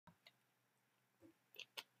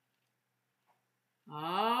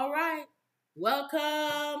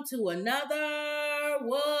Welcome to another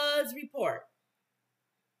Woods Report.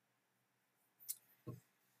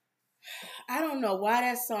 I don't know why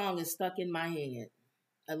that song is stuck in my head.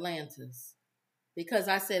 Atlantis. Because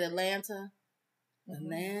I said Atlanta. Mm-hmm.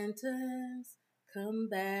 Atlantis, come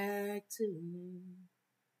back to me.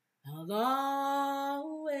 I'll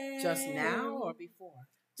always. Just now or before?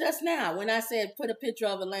 Just now, when I said put a picture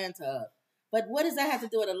of Atlanta up. But what does that have to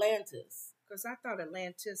do with Atlantis? Because I thought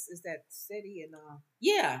Atlantis is that city in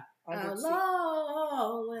yeah. I'll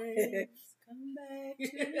always come back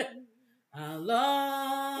to you. I'll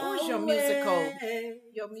always. What was your musical?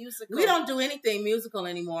 Your musical. We don't do anything musical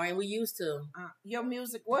anymore, and we used to. Your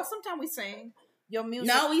music. Well, sometimes we sing. Your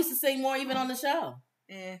music. No, we used to sing more even on the show.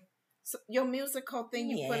 So your musical thing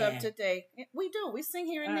you put up today. We do. We sing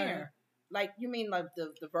here and there. Like, you mean like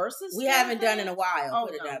the verses? We haven't done in a while. Oh,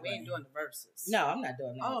 no, we ain't doing the verses. No, I'm not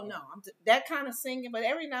doing that. Oh, no. I'm that kind of singing, but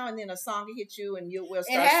every now and then a song will hit you and we'll start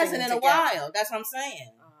singing. It hasn't in a while. That's what I'm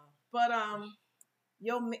saying. But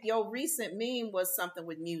your recent meme was something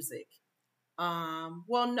with music.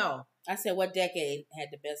 Well, no. I said, what decade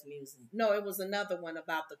had the best music? No, it was another one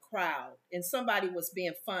about the crowd. And somebody was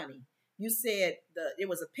being funny. You said it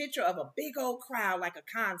was a picture of a big old crowd, like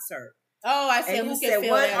a concert. Oh, I said, who can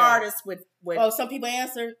feel what that artist would? Oh, some people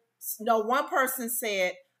answered. No, one person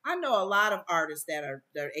said, "I know a lot of artists that are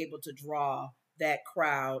able to draw that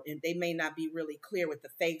crowd, and they may not be really clear with the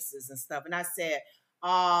faces and stuff." And I said, "Oh,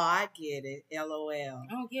 I get it. LOL. I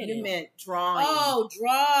don't get You meant drawing. Oh,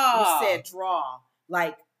 draw. You said draw,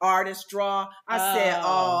 like artist draw. I said,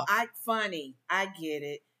 oh, funny. I get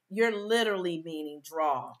it. You're literally meaning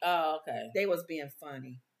draw. Oh, okay. They was being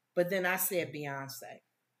funny, but then I said Beyonce.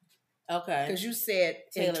 Okay. Because you said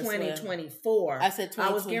Taylor in 2024. Swift. I said 2024. I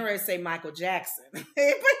was getting ready to say Michael Jackson. But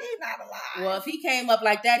he's not alive. Well, if he came up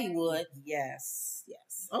like that, he would. Yes.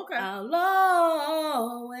 Okay. I'll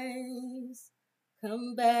always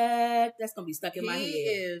come back. That's going to be stuck in my head. He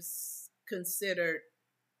is considered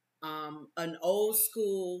an old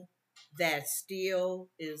school that still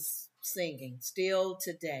is singing. Still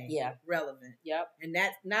today. Yeah. Relevant. Yep. And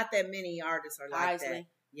not that many artists are like Isley. that.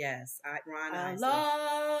 Yes, Ron I'll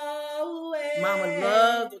Isley. Mama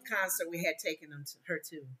loved the concert we had taken her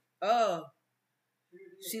to. Oh,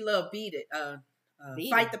 she loved Beat It.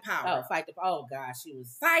 Fight the Power. Oh gosh, she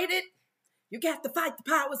was Fight It. You got to fight the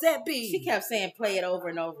powers that be. She kept saying, "Play it over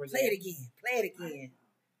and over again. Play it again.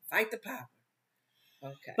 Fight the power."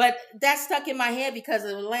 Okay, but that stuck in my head because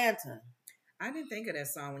of Atlanta. I didn't think of that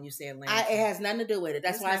song when you said Atlanta. It has nothing to do with it.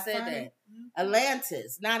 That's why I said funny? that.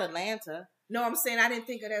 Atlantis, not Atlanta. No, I'm saying I didn't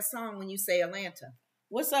think of that song when you say Atlanta.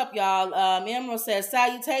 What's up, y'all? Emerald says,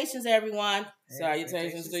 salutations, everyone.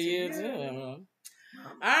 Salutations to you, too.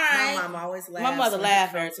 All right. My mom always laughs. My mother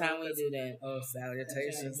laughs every time we do that. Oh,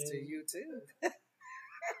 salutations to you, too.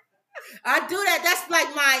 I do that. That's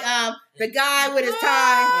like my, the guy with his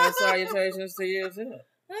tie. Salutations to you, too.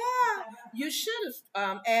 You should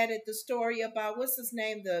have added the story about, what's his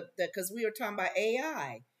name? Because we were talking about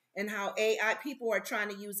AI. And how people are trying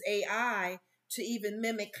to use AI to even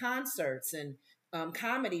mimic concerts and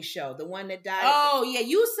comedy show. The one that died. Oh, yeah,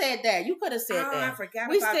 you said that. You could have said that. I forgot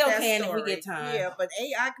we about still that can story. If we get time. Yeah, but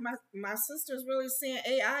AI, my sister's really saying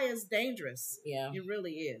AI is dangerous. Yeah. It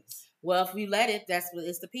really is. Well, if we let it,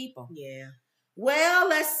 it's the people. Yeah. Well,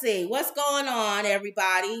 let's see. What's going on,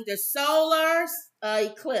 everybody? The solar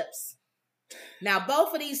eclipse. Now,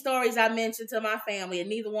 both of these stories I mentioned to my family, and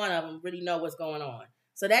neither one of them really know what's going on.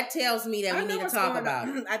 So that tells me that we need to talk about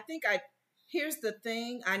it. Here's the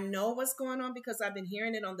thing. I know what's going on because I've been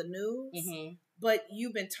hearing it on the news, but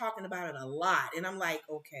you've been talking about it a lot. And I'm like,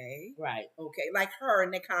 okay. Right. Okay. Like her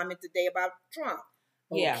in the comment today about Trump.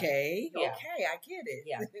 Yeah. Okay. Yeah. Okay. I get it.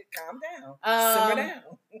 Yeah. Calm down. Simmer down.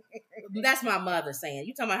 That's my mother saying.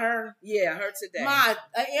 You talking about her? Yeah, her today.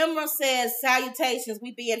 Emerald says, salutations.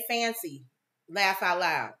 We being fancy. Laugh out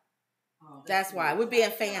loud. Oh, that's why we're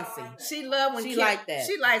being fancy. She loved when she Kim, like that.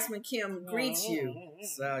 She likes when Kim greets you.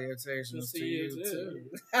 Salutations to you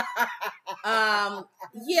too. I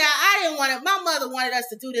didn't want it. My mother wanted us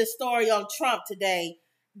to do this story on Trump today.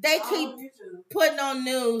 They keep putting on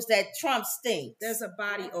news that Trump stinks. There's a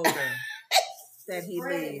body odor that he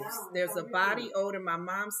leaves. There's a body odor. My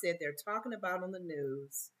mom said they're talking about on the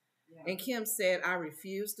news. And Kim said, I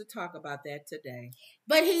refuse to talk about that today.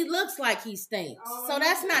 But he looks like he stinks. So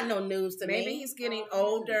that's not no news to me. Maybe he's getting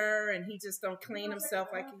older and he just don't clean himself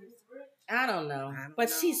like he used to. I don't know. But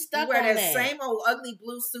she's stuck on that. That same old ugly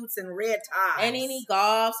blue suits and red ties. And then he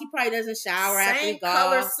golfs. He probably doesn't shower after he golfs. Same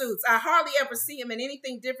color suits. I hardly ever see him in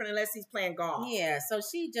anything different unless he's playing golf. Yeah, so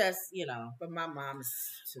she just, But my mom is...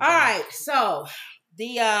 All right, so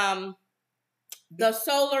the The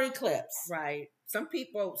solar eclipse. Right. Some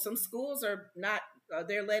schools are not,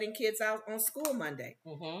 they're letting kids out on school Monday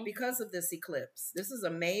because of this eclipse. This is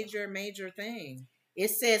a major, major thing. It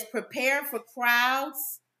says prepare for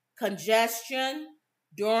crowds, congestion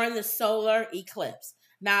during the solar eclipse.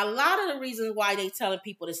 Now, a lot of the reasons why they telling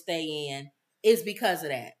people to stay in is because of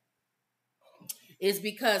that. It's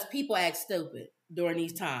because people act stupid during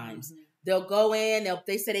these times. They'll go in,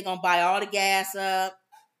 they say they're going to buy all the gas up.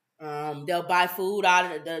 They'll buy food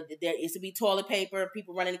out of there used to be toilet paper,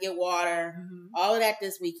 people running to get water, all of that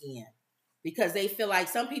this weekend. Because they feel like,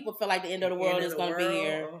 some people feel like the end of the world is going to be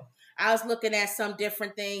here. I was looking at some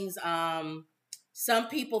different things. Some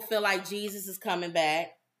people feel like Jesus is coming back.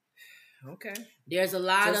 Okay. There's a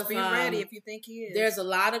lot Just be ready if you think he is. There's a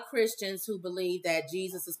lot of Christians who believe that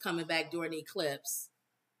Jesus is coming back during the eclipse.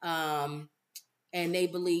 And they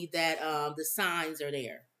believe that the signs are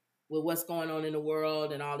there with what's going on in the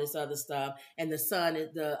world and all this other stuff. And the sun,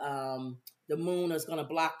 the moon is going to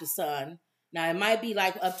block the sun. Now, it might be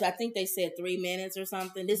like up to, I think they said 3 minutes or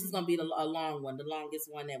something. This is going to be a long one, the longest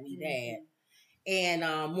one that we've had.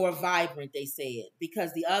 And more vibrant, they said,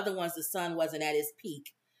 because the other ones, the sun wasn't at its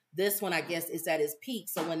peak. This one, I guess, is at its peak.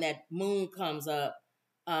 So when that moon comes up,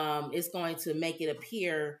 it's going to make it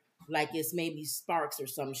appear like it's maybe sparks or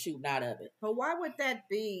something shooting out of it. But why would that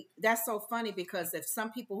be? That's so funny, because if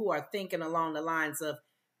some people who are thinking along the lines of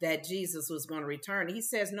that Jesus was going to return, he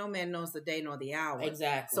says no man knows the day nor the hour.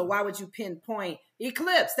 Exactly. So why would you pinpoint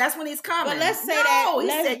eclipse? That's when he's coming. But let's say he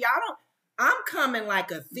said, y'all don't. I'm coming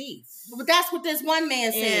like a thief. But that's what this one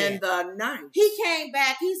man said. In the night. He came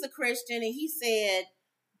back. He's a Christian, and he said,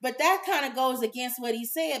 but that kind of goes against what he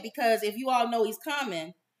said, because if you all know he's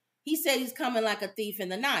coming, he said he's coming like a thief in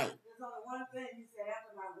the night. There's only one thing he said: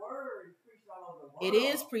 after my word is preached all over the world. It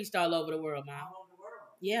is preached all over the world, Mom. All over the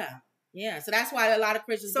world. Yeah. Yeah. So that's why a lot of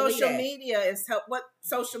Christians social believe that. media is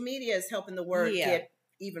social media is helping the word get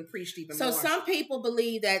even preached even more. So some people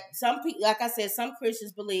believe that, like I said, some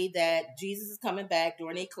Christians believe that Jesus is coming back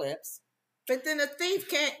during the eclipse. But then a thief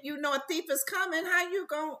can't, a thief is coming. How you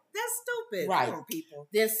going? That's stupid. Right. Come on, people.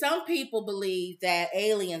 Then some people believe that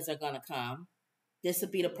aliens are going to come. This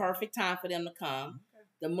would be the perfect time for them to come. Okay.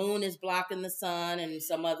 The moon is blocking the sun, and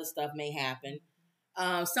some other stuff may happen.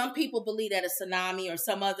 Some people believe that a tsunami or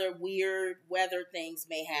some other weird weather things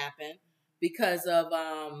may happen because of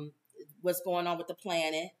what's going on with the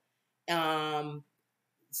planet.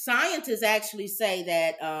 Scientists actually say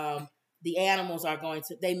that the animals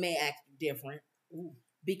they may act different. Ooh.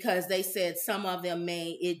 Because they said some of them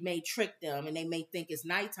may trick them, and they may think it's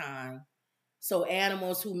nighttime. So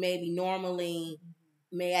animals who maybe normally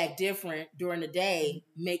may act different during the day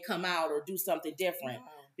may come out or do something different. Wow.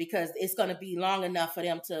 Because it's going to be long enough for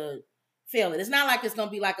them to feel it. It's not like it's going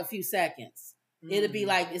to be like a few seconds. It'll be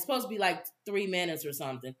like, it's supposed to be like 3 minutes or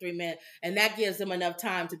something, 3 minutes. And that gives them enough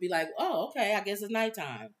time to be like, oh, okay, I guess it's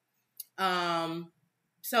nighttime.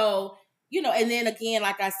 So, and then again,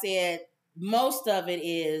 like I said, most of it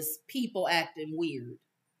is people acting weird.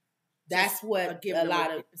 That's what some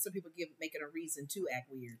people making a reason to act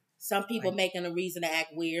weird. Some people making a reason to act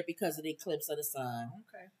weird because of the eclipse of the sun.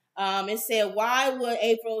 Okay. It said, why would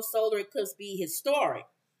April's solar eclipse be historic?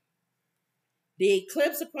 The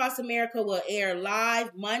eclipse across America will air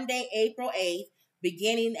live Monday, April 8th,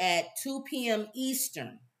 beginning at 2 p.m.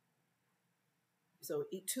 Eastern. So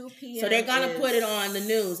 2 p.m. So they're going to put it on the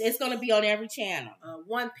news. It's going to be on every channel.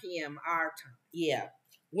 1 p.m. our time. Yeah.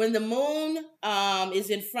 When the moon is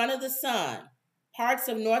in front of the sun, parts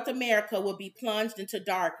of North America will be plunged into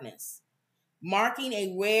darkness, marking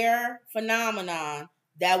a rare phenomenon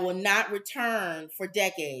that will not return for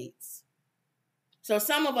decades. So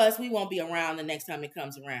some of us, we won't be around the next time it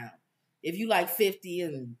comes around. If you like 50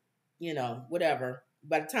 and, whatever,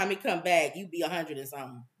 by the time it come back, you be 100 and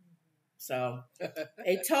something. So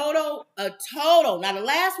a total. Now the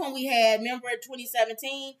last one we had, remember in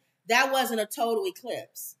 2017, that wasn't a total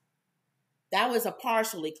eclipse. That was a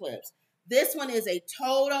partial eclipse. This one is a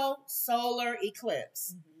total solar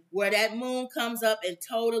eclipse, where that moon comes up and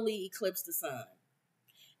totally eclipses the sun.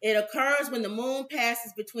 It occurs when the moon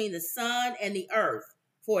passes between the sun and the earth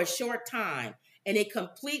for a short time, and it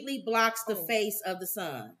completely blocks the face of the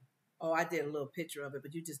sun. Oh, I did a little picture of it,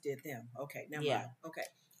 but you just did them. Okay, never mind. Okay.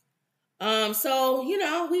 So,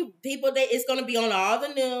 it's going to be on all the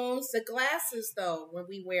news. The glasses, though, when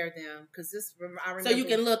we wear them, because I remember. So you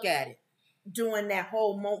can look at it. Doing that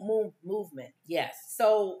whole moon movement. Yes.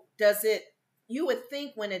 So you would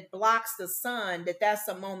think when it blocks the sun that's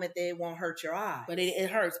a moment that it won't hurt your eye. But it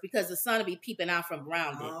hurts because the sun will be peeping out from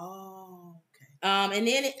around it. Oh, okay. And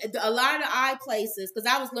then a lot of the eye places, because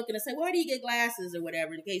I was looking to say, where do you get glasses or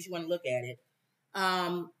whatever, in case you want to look at it.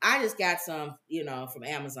 I just got some, from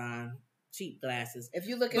Amazon, cheap glasses. If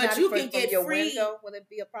you're looking but at you it can from get your free window, will it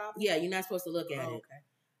be a problem? Yeah, you're not supposed to look at it.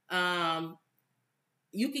 Okay.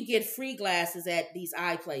 You can get free glasses at these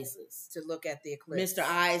eye places. To look at the eclipse. Mr.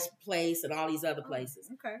 Eye's place and all these other places.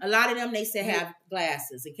 Okay. A lot of them, they say have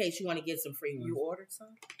glasses in case you want to get some free ones. You ordered some?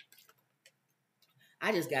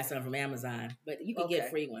 I just got some from Amazon, but you can get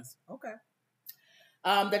free ones. Okay.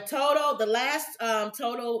 The last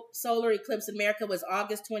total solar eclipse in America was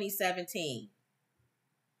August 2017.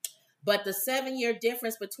 But the 7-year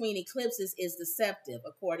difference between eclipses is deceptive,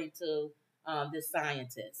 according to this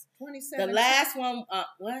scientist. 2017. The last one,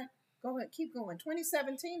 what? Go ahead, keep going.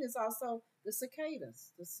 2017 is also the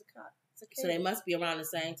cicadas. Cicadas. So they must be around the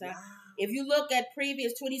same time. Wow. If you look at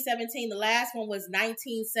previous 2017, the last one was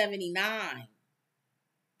 1979.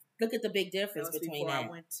 Look at the big difference between that.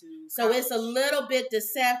 So it's a little bit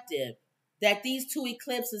deceptive that these two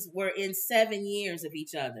eclipses were in 7 years of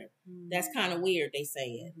each other. Mm-hmm. That's kind of weird, they say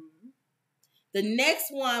it. Mm-hmm. The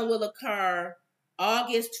next one will occur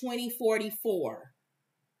August 2044.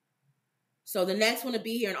 So the next one will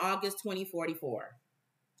be here in August 2044.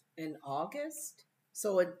 In August?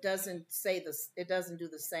 So it doesn't it doesn't do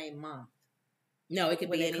the same month. No, it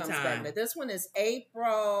could be any time. This one is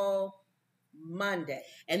April Monday.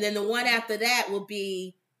 And then the one after that will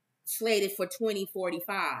be slated for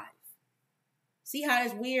 2045. See how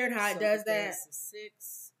it's weird how it does that?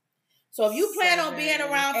 6. So if you plan on being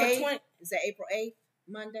around for 20... Is that April 8th,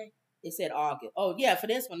 Monday? It said August. Oh, yeah, for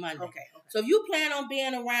this one, Monday. Okay. So if you plan on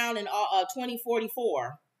being around in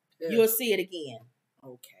 2044, you'll see it again.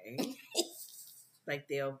 Okay. Like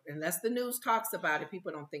unless the news talks about it,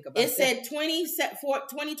 people don't think about it. It said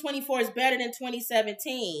 2024 is better than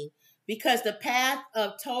 2017 because the path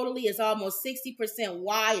of totally is almost 60%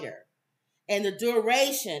 wider and the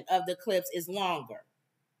duration of the eclipse is longer.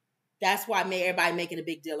 That's why everybody making a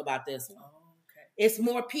big deal about this one. Oh, okay. It's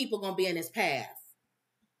more people going to be in this path.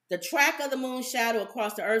 The track of the moon's shadow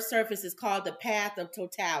across the Earth's surface is called the path of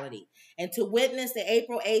totality. And to witness the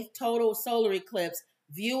April 8th total solar eclipse,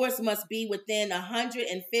 viewers must be within a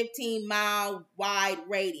 115-mile wide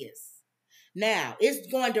radius. Now,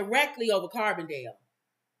 it's going directly over Carbondale.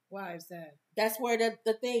 Why is that? That's where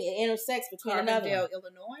the thing it intersects between another one. Carbondale,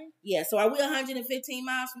 Illinois? Yeah, so are we 115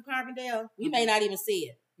 miles from Carbondale? We may not even see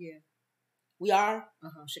it. Yeah. We are?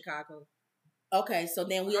 Chicago. Okay, so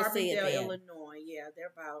then we'll see it then. Carbondale, Illinois. Yeah,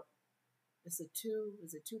 they're about, is it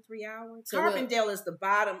 2-3 hours? So Carbondale is the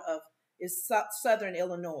bottom of, is southern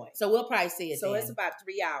Illinois. So we'll probably see it So then. it's about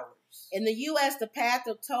 3 hours. In the U.S., the path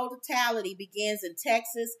of totality begins in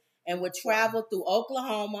Texas and would travel through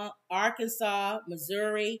Oklahoma, Arkansas,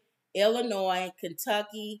 Missouri, Illinois,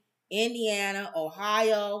 Kentucky, Indiana,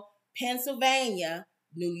 Ohio, Pennsylvania,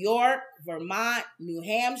 New York, Vermont, New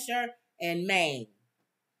Hampshire, and Maine.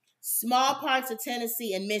 Small parts of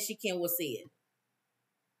Tennessee and Michigan will see it.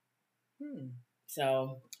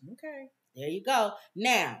 So, okay, there you go.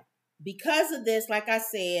 Now, because of this, like I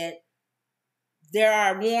said, there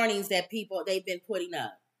are warnings that they've been putting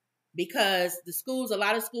up. Because a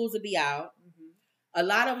lot of schools will be out. Mm-hmm. A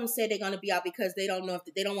lot of them say they're going to be out because they don't know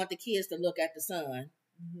they don't want the kids to look at the sun.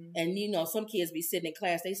 Mm-hmm. And some kids be sitting in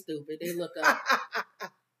class, they stupid. They look up.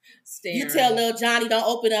 You tell little Johnny, don't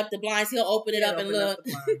open up the blinds. He'll open it up and look.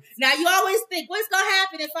 Now, you always think, what's going to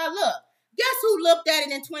happen if I look? Guess who looked at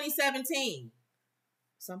it in 2017?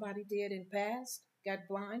 Somebody did in the past? Got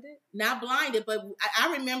blinded? Not blinded, but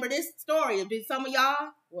I remember this story. Did some of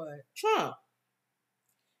y'all? What? Trump.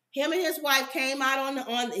 Him and his wife came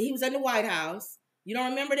out he was in the White House. You don't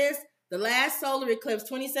remember this? The last solar eclipse,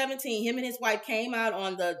 2017, him and his wife came out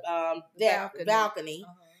on the balcony.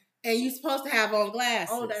 Uh-huh. And you're supposed to have on glasses.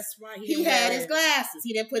 Oh, that's right. He had his glasses.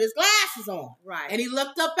 He didn't put his glasses on. Right. And he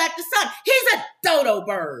looked up at the sun. He's a dodo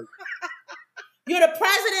bird. You're the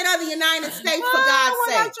president of the United States, for God's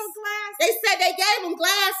sake. What about your glasses? They said they gave him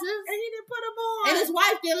glasses. And he didn't put them on. And his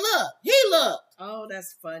wife didn't look. He looked. Oh,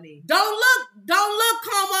 that's funny. Don't look,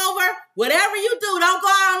 come over. Whatever you do, don't go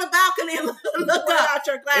out on the balcony and look up. Out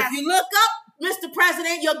your glasses. If you look up, Mr.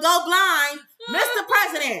 President, you'll go blind. Mr.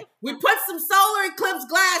 President, we put some solar eclipse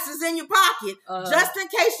glasses in your pocket just in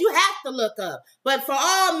case you have to look up. But for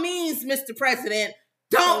all means, Mr. President,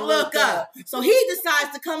 don't look up. So he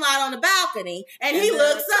decides to come out on the balcony and he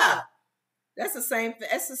looks up. That's the same thing.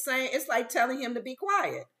 It's the same. It's like telling him to be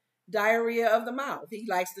quiet. Diarrhea of the mouth. He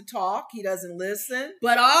likes to talk. He doesn't listen.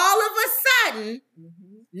 But all of a sudden,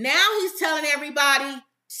 now he's telling everybody,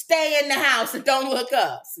 stay in the house and don't look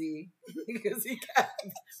up. See, because he got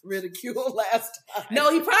ridiculed last time.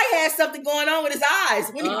 No, he probably had something going on with his eyes.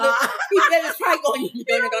 When he said it's probably going.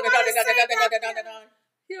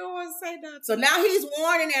 You don't want to say nothing. So now he's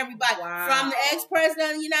warning everybody. Wow. From the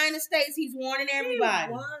ex-president of the United States, he's warning everybody.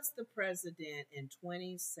 He was the president in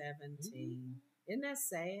 2017. Isn't that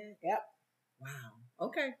sad? Yep. Wow.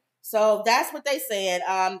 Okay. So that's what they said.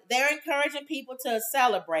 They're encouraging people to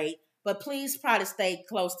celebrate, but please try to stay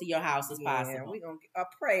close to your house as possible. We're going to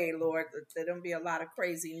pray, Lord, that there don't be a lot of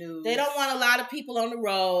crazy news. They don't want a lot of people on the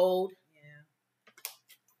road.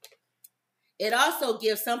 It also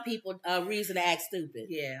gives some people a reason to act stupid.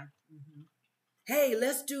 Yeah. Hey,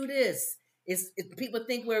 let's do this. People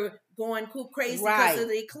think we're going crazy because of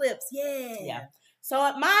the eclipse. Yeah. So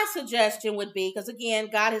my suggestion would be, because again,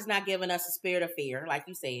 God has not given us a spirit of fear, like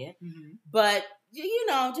you said, but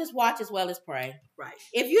just watch as well as pray. Right.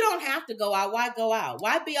 If you don't have to go out, why go out?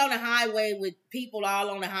 Why be on the highway with people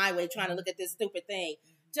all on the highway trying to look at this stupid thing?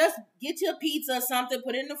 Just get you a pizza or something,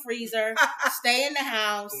 put it in the freezer, stay in the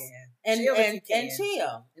house, and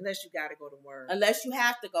chill. Unless you got to go to work. Unless you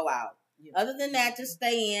have to go out. Yeah. Other than that, just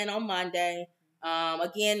stay in on Monday.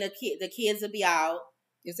 Again, the kids will be out.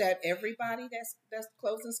 Is that everybody that's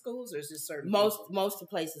closing schools, or is it certain? Most of the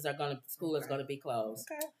places is going to be closed.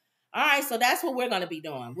 Okay. All right, so that's what we're going to be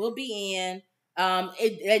doing. We'll be in. And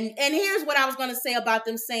here's what I was going to say about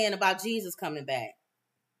them saying about Jesus coming back.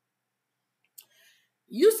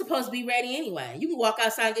 You're supposed to be ready anyway. You can walk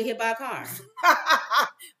outside and get hit by a car.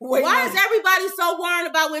 Why is everybody so worried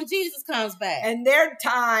about when Jesus comes back? And their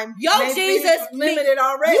time, Jesus limited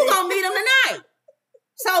already. You gonna meet him tonight.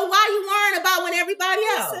 So why are you worrying about when everybody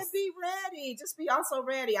else? Said be ready. Just be also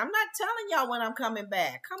ready. I'm not telling y'all when I'm coming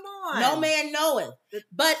back. Come on. No man knoweth.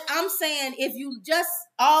 But I'm saying if you just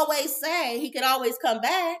always say he could always come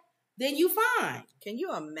back, then you fine. Can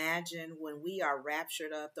you imagine when we are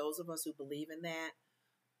raptured up, those of us who believe in that?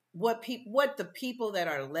 What the people that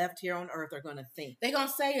are left here on earth are going to think? They're going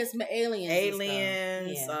to say it's aliens,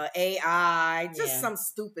 AI, just some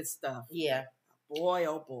stupid stuff. Yeah. Boy,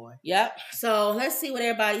 oh boy. Yep. So let's see what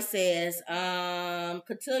everybody says.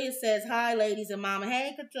 Cotillia says, hi, ladies and mama.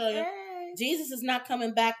 Hey, Cotillia. Hey. Jesus is not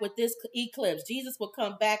coming back with this eclipse. Jesus will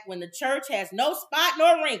come back when the church has no spot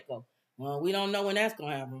nor wrinkle. Well, we don't know when that's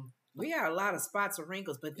going to happen. We have a lot of spots or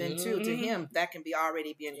wrinkles, but then too, to him, that can be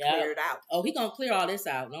already being cleared out. Oh, he's going to clear all this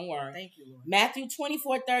out. Don't worry. Thank you, Lord. Matthew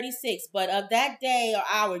 24:36. But of that day or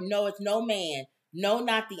hour knoweth no man, no,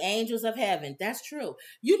 not the angels of heaven. That's true.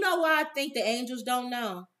 You know why I think the angels don't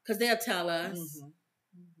know? Because they'll tell us.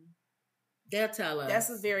 They'll tell us. That's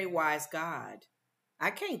a very wise God.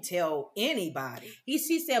 I can't tell anybody.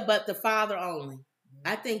 She said, but the Father only.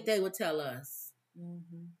 I think they would tell us.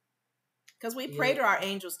 Because we pray to our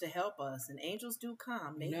angels to help us, and angels do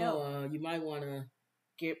come. They help. You might want to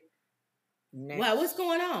get. Well, what's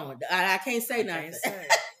going on? I can't say nothing.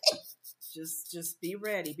 Just be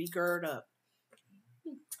ready. Be girded up.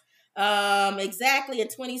 Exactly. In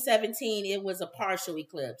 2017, it was a partial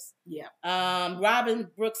eclipse. Yeah. Robin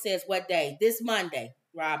Brooks says, what day? This Monday.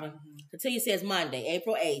 Robin. Cotillia says Monday,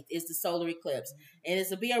 April 8th is the solar eclipse, and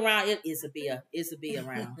it's a be around. It is a be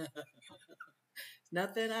around.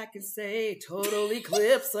 Nothing I can say. Total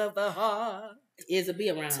eclipse of the heart. Is a be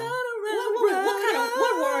around.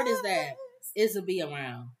 What word is that? Is a be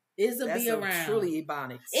around. Is a be around. Truly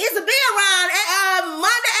ebonics. Is a be around.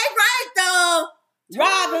 Monday, April 8th, though.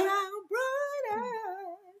 Robin.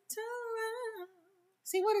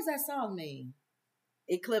 See, what does that song mean?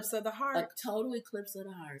 Eclipse of the heart. A total eclipse of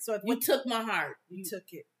the heart. So if you took my heart. You took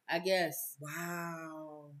it. I guess.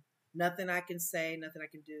 Wow. Nothing I can say. Nothing I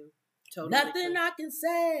can do. Total nothing I can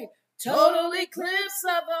say. Total eclipse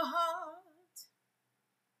of the heart.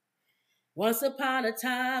 Once upon a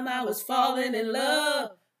time I was falling in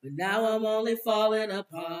love, but now I'm only falling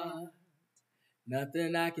apart.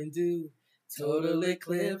 Nothing I can do. Total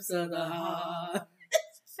eclipse of the heart.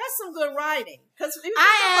 That's some good writing. Because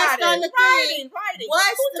I asked on the writing.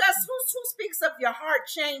 Who speaks of your heart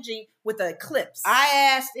changing with the eclipse?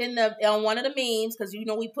 I asked on one of the memes, because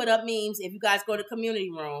we put up memes. If you guys go to community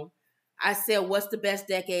room, I said, what's the best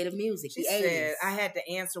decade of music? She the said, 80s. I had to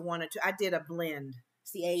answer one or two. I did a blend.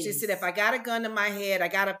 It's the 80s. She said, if I got a gun to my head, I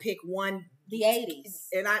got to pick one. The 80s.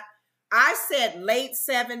 And I said late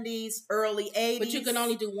 70s, early 80s. But you can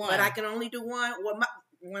only do one. But I can only do one. Well,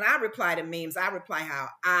 when I reply to memes, I reply how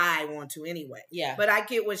I want to anyway. Yeah. But I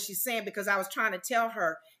get what she's saying, because I was trying to tell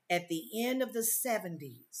her at the end of the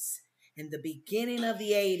 70s and the beginning of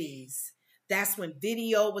the 80s, that's when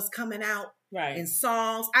video was coming out. Right. And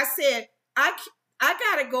songs. I said, I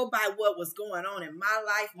got to go by what was going on in my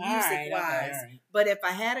life music-wise. Right. But if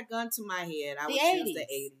I had a gun to my head, I would choose the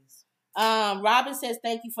 80s. Robin says,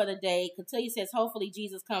 thank you for the day. Cotillia says, hopefully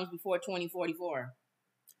Jesus comes before 2044.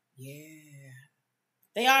 Yeah.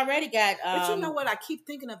 They already got. But you know what? I keep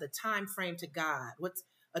thinking of the time frame to God. What's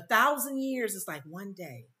 1,000 years is like one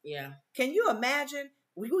day. Yeah. Can you imagine?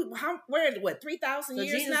 We're what 3,000 So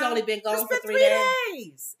years Jesus now? only been gone It's for been 3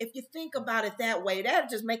 days. If you think about it that way, that'll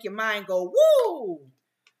just make your mind go, woo!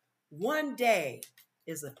 One day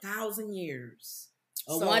is 1,000 years.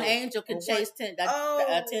 Or one angel can chase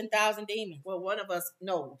 10,000 demons. Well, one of us,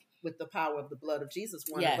 no, with the power of the blood of Jesus,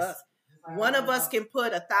 one Yes. of us. One of us can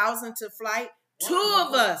put 1,000 to flight. Two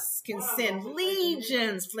of us can send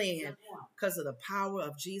legions fleeing because of the power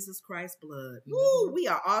of Jesus Christ's blood. Woo, we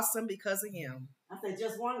are awesome because of him. I said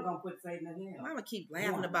just one gonna put Satan in hell. I'm gonna keep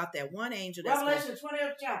laughing about that one angel. Revelation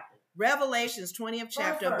 20th chapter. Revelation's 20th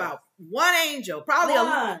chapter First. about one angel, probably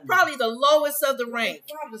the lowest of the rank,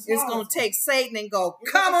 is going to take Satan and go,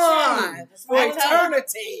 come on, for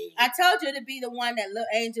eternity. I told you to be the one, that little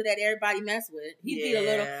angel that everybody mess with. He'd be the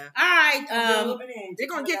little. All right, they're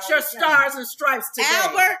going to get your stars and stripes today.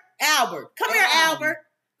 Albert, come here, Albert.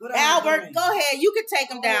 Albert, go ahead. You can take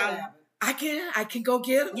him down. I can go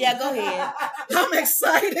get him. Yeah, go ahead. I'm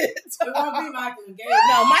excited. It won't be Michael and Gabriel.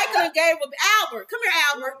 No, Michael and Gabriel will be Albert. Come here,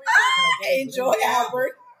 Albert. Enjoy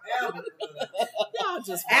Albert.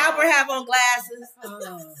 Albert have on glasses.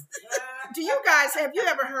 Do you guys, have you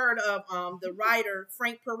ever heard of the writer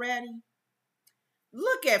Frank Peretti?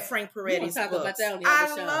 Look at Frank Peretti's books. About that on the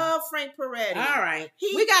other show. Love Frank Peretti. All right.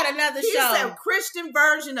 We got another show. He's a Christian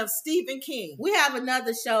version of Stephen King. We have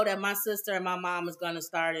another show that my sister and my mom is going to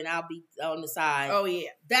start, and I'll be on the side. Oh, yeah.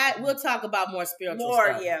 That we'll talk about more spiritual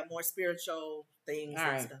stuff. Yeah, more spiritual things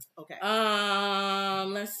and stuff. Okay.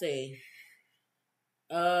 Let's see.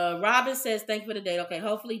 Robin says, thank you for the date. Okay,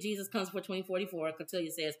 hopefully Jesus comes for 2044. Cotillia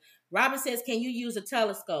says, Robin says, can you use a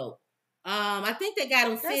telescope? I think they got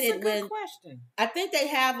them fitted. That's a good question. I think they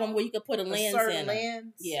have them where you can put a lens in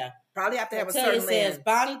them. Yeah. Probably have to have a certain lens. Says,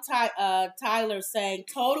 Bonnie Tyler saying,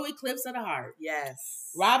 total eclipse of the heart.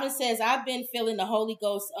 Yes. Robin says, I've been feeling the Holy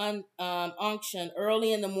Ghost unction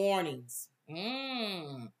early in the mornings.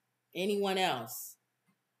 Anyone else?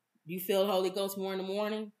 You feel the Holy Ghost more in the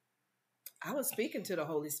morning? I was speaking to the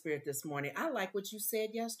Holy Spirit this morning. I like what you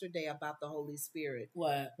said yesterday about the Holy Spirit.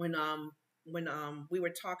 What? When we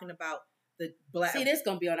were talking about the see, this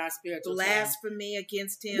gonna be on our spiritual blasphemy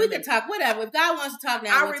against him. We can talk whatever. If God wants to talk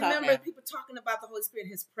now, I remember people talking about the Holy Spirit,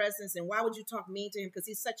 His presence, and why would you talk mean to Him? Because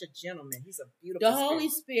He's such a gentleman. He's a beautiful. The Holy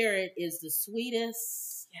Spirit is the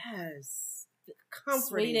sweetest. Yes,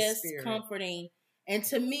 comforting. And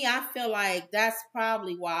to me, I feel like that's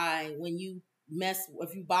probably why when you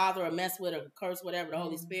if you bother or mess with or curse whatever the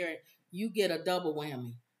Holy Spirit, you get a double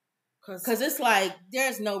whammy. Because it's like,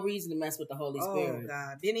 there's no reason to mess with the Holy Spirit. Oh,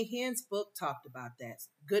 God. Benny Hinn's book talked about that.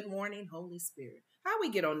 Good morning, Holy Spirit. How we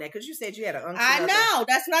get on that? Because you said you had an unction. I know.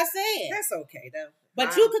 That's what I said. That's okay, though.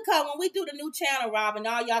 But you could come, when we do the new channel, Robin,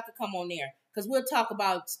 all y'all could come on there. Because we'll talk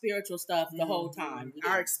about spiritual stuff the whole time.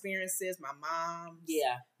 Our experiences, my mom's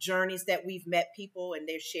journeys that we've met people and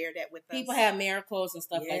they've shared that with us. People have miracles and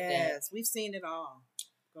stuff like that. Yes, we've seen it all.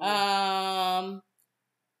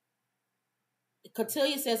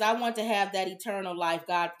 Cotillia says, I want to have that eternal life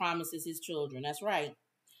God promises his children. That's right.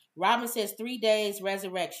 Robin says 3 days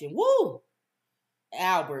resurrection. Woo!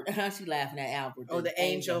 Albert. She laughing at Albert. Oh, the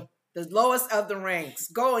angel. The lowest of the ranks.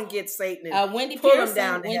 Go and get Satan and Wendy pull Pearson, him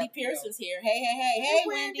down. Wendy Pearson's here. Hey,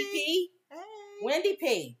 Wendy P. Hey. Wendy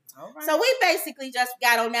P. All right. So we basically just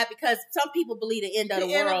got on that because some people believe the end of the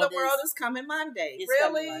world. The end of the world is coming Monday.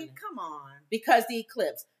 Really? Monday. Come on. Because the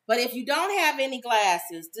eclipse. But if you don't have any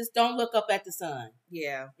glasses, just don't look up at the sun.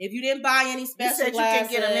 Yeah. If you didn't buy any special glasses. You said you can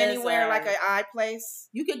get them anywhere, like an eye place?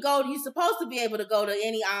 You could go, you're supposed to be able to go to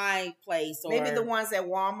any eye place. Or maybe the ones at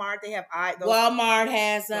Walmart, they have eye. Walmart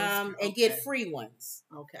has them and get free ones.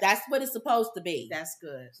 Okay. That's what it's supposed to be. That's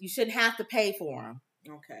good. You shouldn't have to pay for them.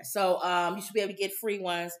 Okay. So you should be able to get free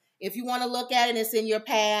ones. If you want to look at it, it's in your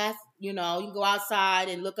path. You know, you can go outside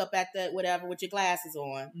and look up at the whatever with your glasses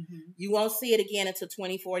on. Mm-hmm. You won't see it again until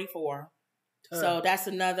 2044. So that's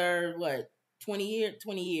another, 20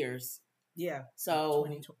 years. Yeah. So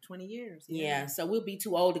 20 years. Yeah. So we'll be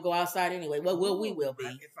too old to go outside anyway. Well, we will be.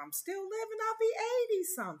 If I'm still living, I'll be 80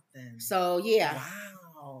 something. So yeah.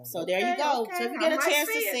 Wow. So there you go. Okay. So if you get a chance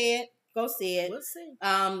to see it, go see it. We'll see.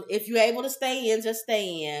 If you're able to stay in, just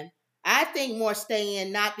stay in. I think more stay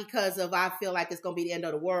in, not because of I feel like it's going to be the end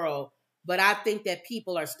of the world, but I think that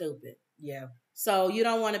people are stupid. Yeah. So you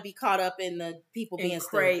don't want to be caught up in the people being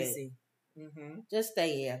crazy. Stupid. Mm-hmm. Just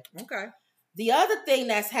stay in. Okay. The other thing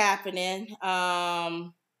that's happening,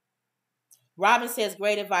 Robin says,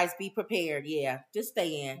 great advice, be prepared. Yeah, just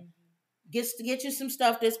stay in. Mm-hmm. Get you some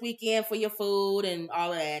stuff this weekend for your food and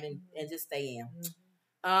all of that, and just stay in. Mm-hmm.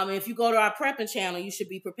 If you go to our prepping channel, you should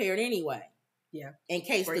be prepared anyway. Yeah. In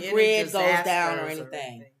case For the any grid goes down or disasters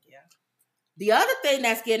anything. Yeah. The other thing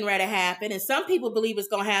that's getting ready to happen, and some people believe it's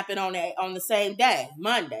going to happen on the same day,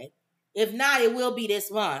 Monday. If not, it will be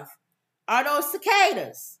this month. Are those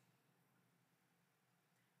cicadas?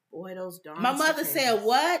 Boy, those darn My mother cicadas. said,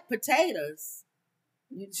 what? Potatoes.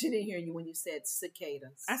 She didn't hear you when you said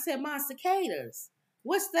cicadas. I said, my cicadas.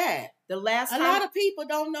 What's that? The last A time, lot of people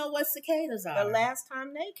don't know what cicadas are. the last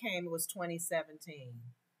time they came was 2017.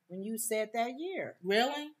 When you said that year.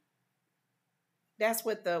 Really? That's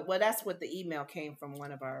what the email came from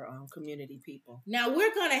one of our community people. Now,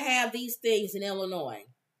 we're going to have these things in Illinois.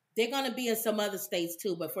 They're going to be in some other states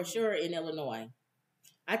too, but for sure in Illinois.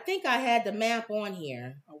 I think I had the map on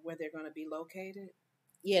here. Or where they're going to be located?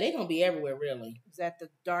 Yeah, they're going to be everywhere, really. Is that the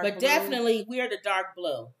dark But blue? definitely, we're the dark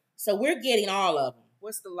blue. So we're getting all of them.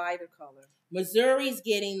 What's the lighter color? Missouri's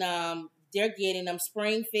getting they're getting them.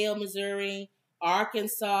 Springfield, Missouri,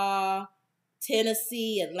 Arkansas,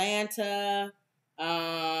 Tennessee, Atlanta,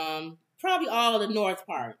 probably all the north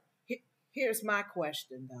part. Here's my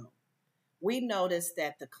question, though. We noticed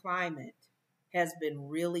that the climate has been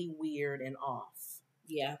really weird and off.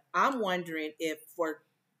 Yeah. I'm wondering if, for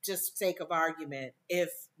just sake of argument, if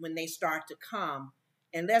when they start to come,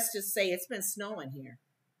 and let's just say it's been snowing here,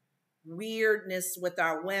 weirdness with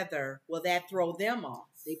our weather, will that throw them off?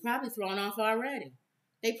 They probably thrown off already.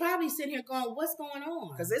 They probably sitting here going, what's going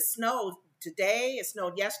on? Because it snowed today, it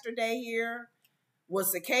snowed yesterday here.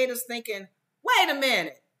 Was cicadas thinking, wait a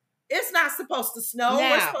minute, it's not supposed to snow,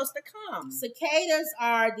 Now, we're supposed to come. Cicadas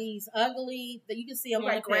are these ugly, that you can see them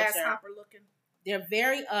Like on the picture. grasshopper looking. They're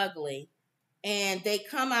very ugly. And they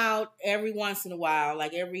come out every once in a while,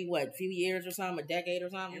 like every, few years or something, a decade or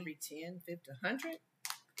something? Every 10, 50, 100?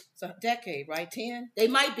 It's a decade, right? 10? They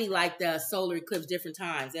might be like the solar eclipse different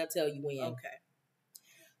times. They'll tell you when. Okay.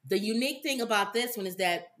 The unique thing about this one is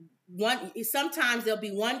that sometimes there'll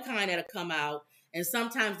be one kind that'll come out, and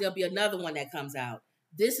sometimes there'll be another one that comes out.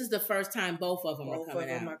 This is the first time both of them are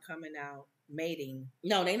coming out. Mating.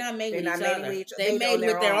 No, they're not mating They're with not each mating other. with each other. They made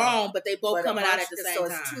with their own, but they both But coming out at the same so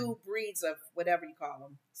time. it's two breeds of whatever you call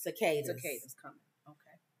them. Cicadas. Cicadas coming.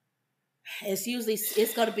 Okay.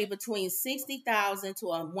 It's going to be between 60,000 to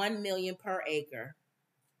 1 million per acre.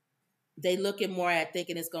 They looking more at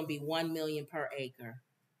thinking it's going to be 1 million per acre.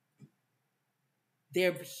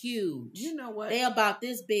 They're huge. You know what? They about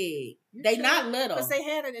this big. They not little. Because they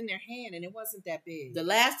had it in their hand and it wasn't that big. The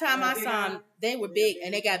last time I saw them, they were big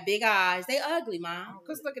and they got big eyes. They ugly, Mom.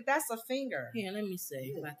 Because look, that's a finger. Here, let me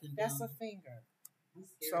see if I can. That's a finger.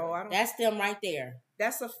 So I don't. That's them right there.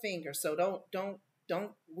 That's a finger. So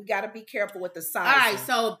don't. We got to be careful with the size. All right.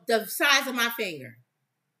 So the size of my finger.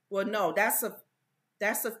 Well, no, that's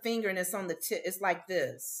a finger and it's on the tip. It's like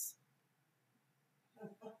this.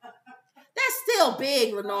 That's still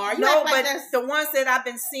big, Lenore. No, but the ones that I've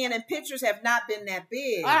been seeing in pictures have not been that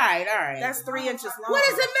big. All right. That's 3 inches long. What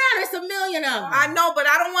does it matter? It's a million of them. I know, but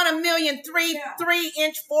I don't want a million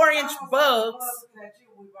 3-inch, 4-inch bugs.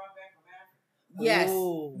 Yes.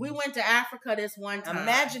 Ooh. We went to Africa this one time.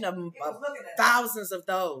 Imagine thousands of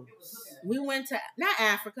those. We went to, not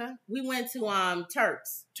Africa, we went to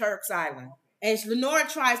Turks Island. And Lenore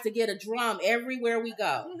tries to get a drum everywhere we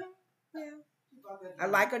go. Mm-hmm. Yeah. I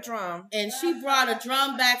like a drum. And she brought a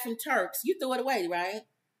drum back from Turks. You threw it away, right?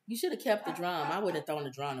 You should have kept the drum. I would have thrown the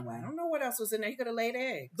drum away. I don't know what else was in there. You could have laid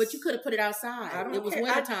eggs. But you could have put it outside. It was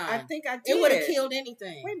wintertime. I think I did. It would have killed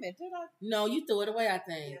anything. Wait a minute, did I? No, you threw it away, I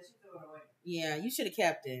think. Yeah, she threw it away. Yeah, you should have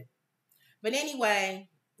kept it. But anyway,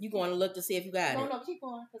 you going to look to see if you got it. No, keep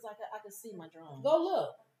going, because I can see my drum. Go look.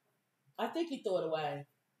 I think you threw it away.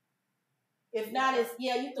 If not,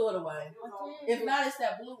 you threw it away. If not, it's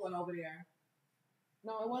that blue one over there.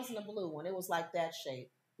 No, it wasn't a blue one. It was like that shape.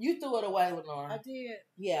 You threw it away, Lenore. I did.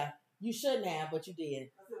 Yeah, you shouldn't have, but you did.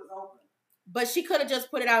 It was open. But she could have just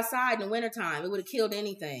put it outside in the wintertime. It would have killed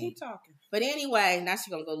anything. Keep talking. But anyway, now she's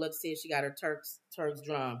going to go look to see if she got her Turks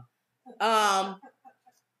drum.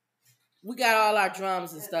 We got all our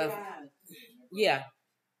drums and stuff. Yeah.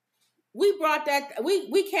 We brought that.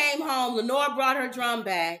 We came home. Lenore brought her drum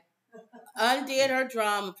back, undid her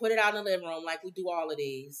drum, and put it out in the living room like we do all of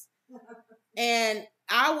these. And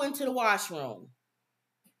I went to the washroom.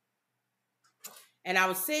 And I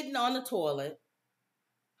was sitting on the toilet,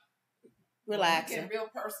 relaxing. Real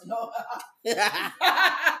personal.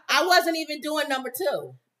 I wasn't even doing number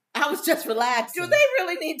 2. I was just relaxing. Do they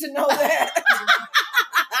really need to know that?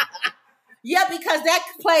 Yeah, because that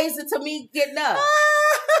plays into me getting up.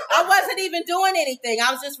 I wasn't even doing anything.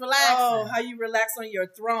 I was just relaxing. Oh, how you relax on your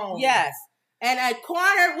throne. Yes. And a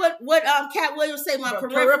corner, what Cat Williams say, my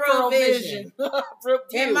peripheral vision.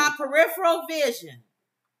 In my peripheral vision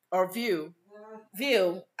or view,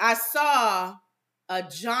 I saw a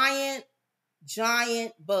giant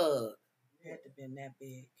bug. It had to have been that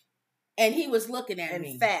big. And he was looking at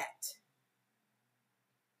me. And fat.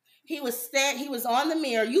 He was on the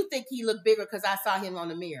mirror. You think he looked bigger because I saw him on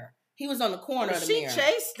the mirror. He was on the corner of the mirror. She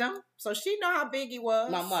chased him, so she know how big he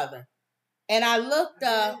was. My mother. And I looked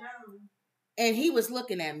up, and he was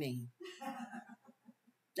looking at me.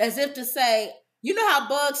 As if to say, you know how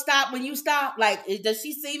bugs stop when you stop? Like, does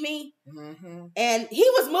she see me? Mm-hmm. And he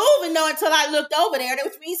was moving, though, until I looked over there,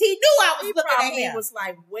 which means he knew I was looking at him. He was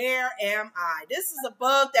like, where am I? This is a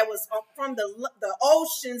bug that was from the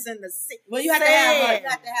oceans and the sea. Well, you have to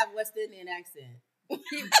have a West Indian accent.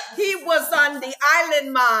 He was on the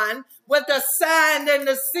island, man, with the sand and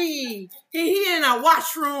the sea. He in a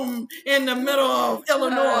washroom in the middle of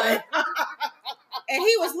Illinois. And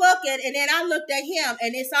he was looking, and then I looked at him,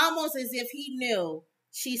 and it's almost as if he knew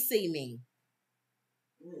she see me.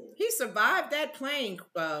 He survived that plane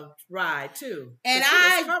ride, too. And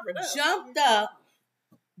I jumped up.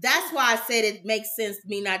 That's why I said it makes sense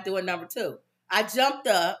me not doing number 2. I jumped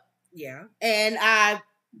up. Yeah. And I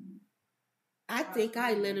think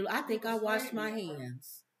I washed my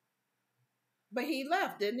hands. But he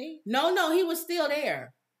left, didn't he? No, he was still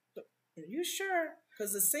there. Are you sure?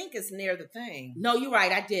 Because the sink is near the thing. No, you're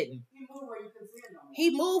right. I didn't. He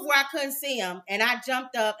moved where I couldn't see him, and I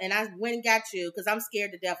jumped up and I went and got you because I'm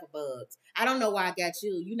scared to death of bugs. I don't know why I got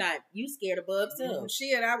you. You scared of bugs too.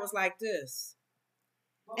 She and I was like this.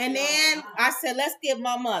 And then I said, let's get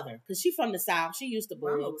my mother, because she's from the South. She used to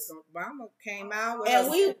bugs. Mama came out with and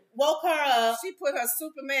we woke her up. She put her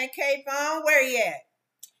Superman cape on. Where he at?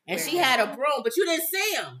 And she had a broom, but you didn't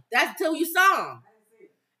see him. That's until you saw him.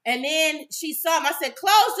 And then she saw him. I said,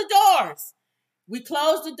 close the doors. We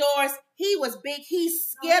closed the doors. He was big. He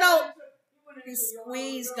skittled. He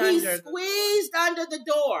squeezed under the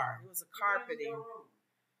door. It was a carpeting.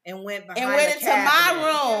 And went into my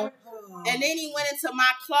room. And then he went into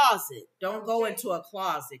my closet. Don't go into a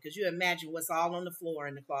closet, because you imagine what's all on the floor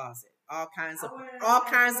in the closet. All kinds of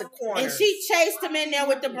corners. And she chased him in there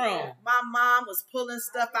with the broom. My mom was pulling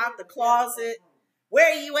stuff out the closet.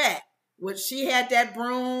 Where are you at? Well, she had that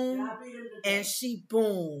broom, and she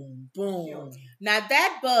boom. Now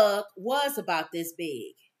that bug was about this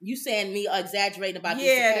big. You saying me exaggerating about this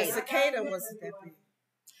cicada? Yeah, the cicada wasn't that big.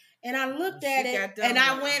 And I looked at it, and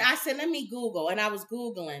I said, let me Google. And I was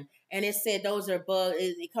Googling, and it said those are bugs.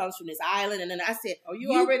 It comes from this island. And then I said, oh,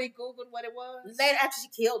 you already Googled what it was? They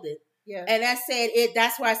actually killed it. Yeah. And I said,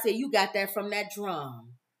 that's why I said, you got that from that drum.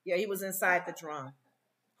 Yeah, he was inside the drum.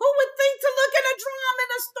 Who would think to look at a drum in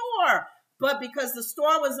a store? But because the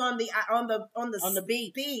store was on the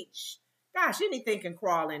beach. Gosh, anything can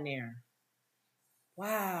crawl in there.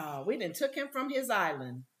 Wow, we done took him from his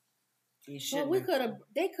island. Well,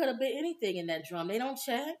 they could have been anything in that drum. They don't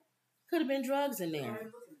check. Could have been drugs in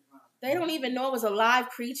there. They don't even know it was a live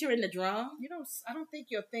creature in the drum. I don't think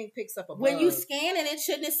your thing picks up a bug. When you scan it,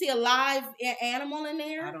 shouldn't it see a live animal in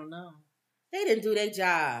there? I don't know. They didn't do their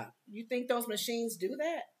job. You think those machines do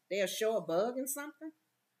that? They'll show a bug in something?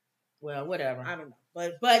 Well, whatever. I don't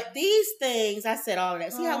know. But these things, I said all of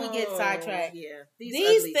that. See how we get sidetracked? Yeah.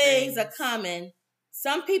 These things are coming.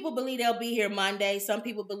 Some people believe they'll be here Monday. Some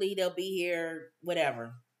people believe they'll be here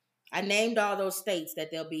whatever. I named all those states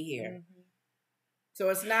that they'll be here. Mm-hmm. So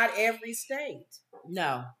it's not every state.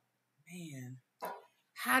 No. Man.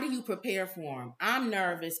 How do you prepare for them? I'm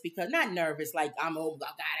nervous because, not nervous like I'm I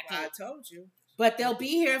can't. I told you. But they'll be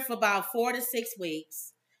here for about 4 to 6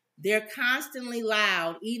 weeks. They're constantly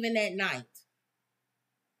loud, even at night.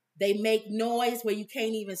 They make noise where you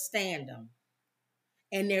can't even stand them.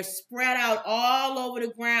 And they're spread out all over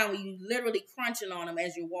the ground where you literally crunching on them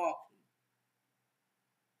as you're walking.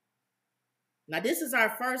 Now, this is our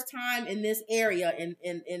first time in this area in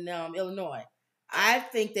Illinois. I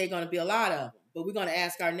think they're going to be a lot of them, but we're going to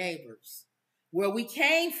ask our neighbors. Where we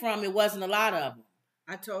came from, it wasn't a lot of them.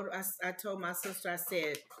 I told my sister, I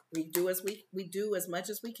said, we do as much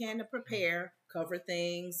as we can to prepare, cover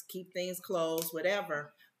things, keep things closed,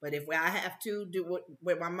 whatever. But if I have to do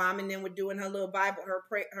what my mom and them were doing, her little Bible,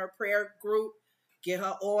 her prayer group, get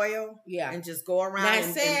her oil, and just go around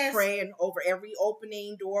and pray over every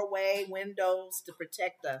opening, doorway, windows to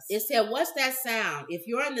protect us. It said, what's that sound? If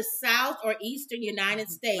you're in the South or Eastern United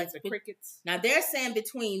States, like the crickets. Now they're saying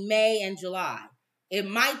between May and July. It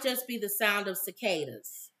might just be the sound of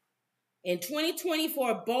cicadas. In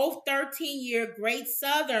 2024, both 13-year Great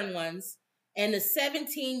Southern ones and the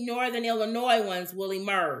 17 northern Illinois ones will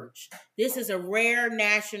emerge. This is a rare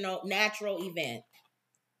natural event.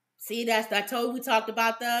 See, I told you we talked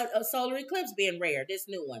about the solar eclipse being rare, this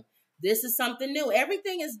new one. This is something new.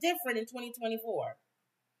 Everything is different in 2024.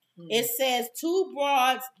 It says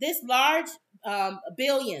large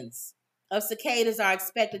billions of cicadas are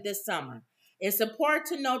expected this summer. It's important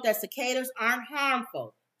to note that cicadas aren't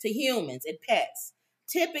harmful to humans and pets.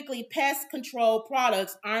 Typically, pest control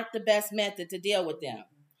products aren't the best method to deal with them.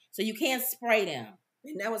 So you can't spray them.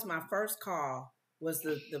 And that was my first call, was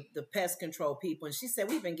the pest control people. And she said,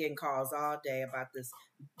 we've been getting calls all day about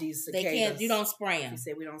these cicadas. You don't spray them. She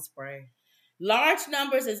said, we don't spray. Large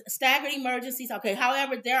numbers and staggered emergencies. Okay,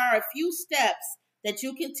 however, there are a few steps that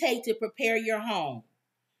you can take to prepare your home.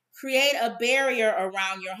 Create a barrier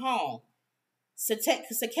around your home.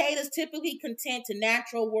 Cicadas typically contend to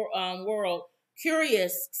natural world.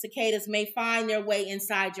 Curious cicadas may find their way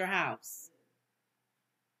inside your house.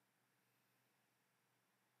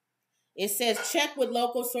 It says check with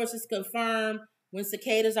local sources, confirm when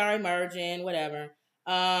cicadas are emerging, whatever.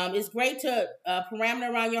 It's great to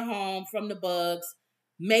parameter around your home from the bugs.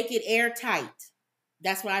 Make it airtight.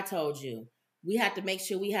 That's what I told you. We have to make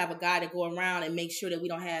sure we have a guy to go around and make sure that we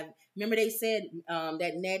don't have. Remember they said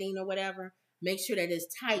that netting or whatever. Make sure that it's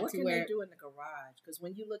tight. What can they do in the garage? Because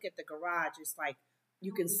when you look at the garage, it's like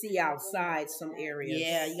you can see outside some areas.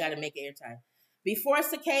 Yeah, you got to make it airtight. Before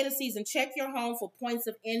cicada season, check your home for points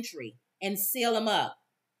of entry and seal them up,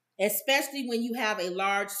 especially when you have a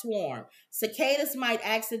large swarm. Cicadas might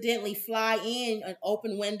accidentally fly in an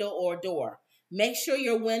open window or door. Make sure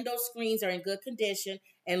your window screens are in good condition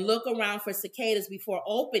and look around for cicadas before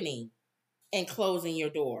opening and closing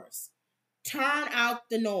your doors. Turn out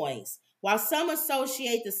the noise. While some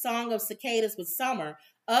associate the song of cicadas with summer,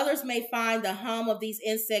 others may find the hum of these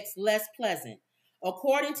insects less pleasant.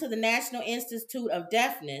 According to the National Institute of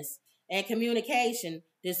Deafness and Communication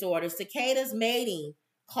Disorders, cicadas' mating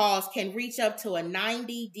calls can reach up to a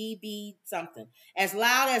 90 dB something, as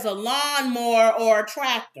loud as a lawnmower or a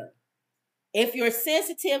tractor. If you're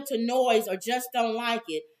sensitive to noise or just don't like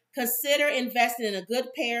it, consider investing in a good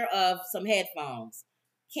pair of some headphones,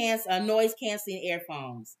 noise-canceling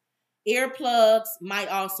earphones. Earplugs might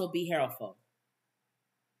also be helpful.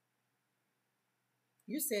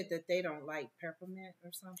 You said that they don't like peppermint or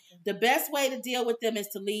something? The best way to deal with them is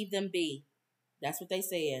to leave them be. That's what they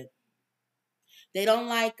said. They don't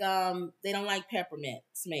like peppermint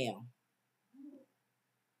smell.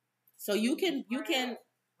 So you can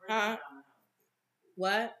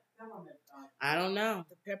what? I don't know.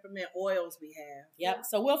 The peppermint oils we have. Yep.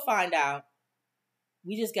 So we'll find out.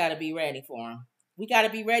 We just got to be ready for them. We got to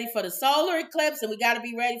be ready for the solar eclipse, and we got to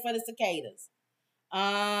be ready for the cicadas.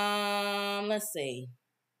 Let's see.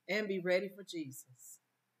 And be ready for Jesus.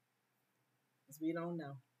 Because we don't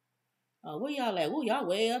know. Where y'all at? Ooh, y'all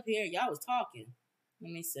way up here. Y'all was talking.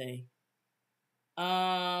 Let me see.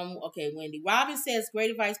 Okay, Wendy. Robin says,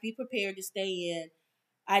 great advice. Be prepared to stay in.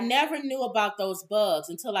 I never knew about those bugs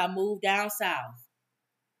until I moved down south.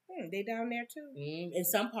 They down there too? In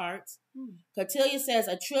some parts. Cotilia says,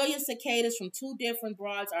 1 trillion cicadas from 2 different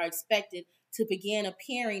broads are expected to begin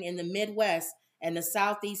appearing in the Midwest and the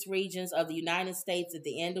southeast regions of the United States at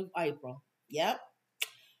the end of April. Yep.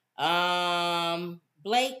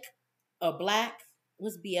 Black,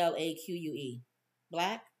 what's BLAQUE?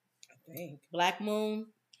 Black? I think. Black moon.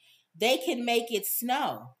 They can make it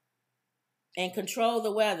snow and control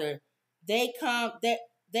the weather.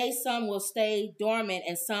 Some will stay dormant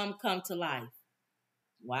and some come to life.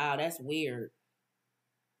 Wow, that's weird.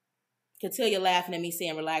 Cotilia laughing at me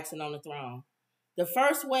saying relaxing on the throne. The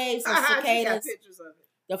first waves of cicadas.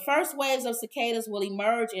 The first waves of cicadas will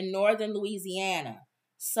emerge in northern Louisiana,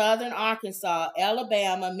 southern Arkansas,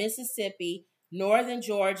 Alabama, Mississippi, northern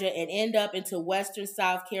Georgia, and end up into western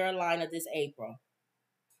South Carolina this April.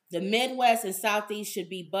 The Midwest and Southeast should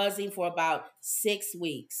be buzzing for about 6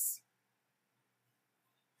 weeks.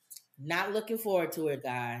 Not looking forward to it,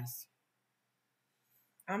 guys.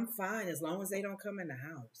 I'm fine as long as they don't come in the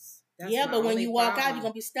house. Yeah, but when you walk out, you're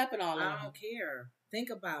going to be stepping on them. I don't care. Think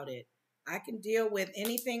about it. I can deal with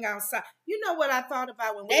anything outside. You know what I thought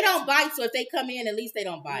about when they don't bite, so if they come in, at least they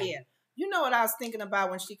don't bite. Yeah. You know what I was thinking about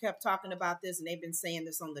when she kept talking about this, and they've been saying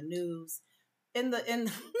this on the news. In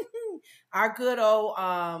our good old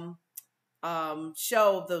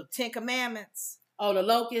show, the 10 Commandments. Oh, the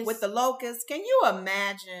locusts. With the locusts. Can you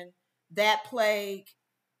imagine that plague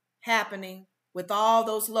happening with all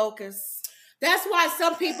those locusts? That's why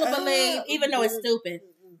some people believe, even though it's stupid,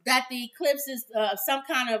 that the eclipse is some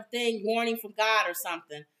kind of thing, warning from God or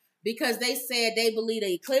something. because they said they believe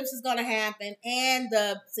the eclipse is going to happen and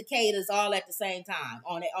the cicadas all at the same time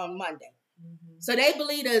on Monday. Mm-hmm. So they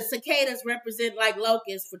believe the cicadas represent like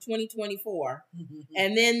locusts for 2024.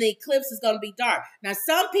 And then the eclipse is going to be dark. Now,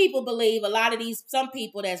 some people believe, some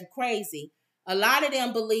people that's crazy, a lot of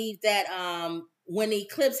them believe that when the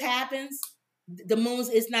eclipse happens, the moon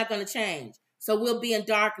is not going to change. So we'll be in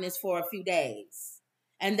darkness for a few days.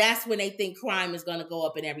 And that's when they think crime is going to go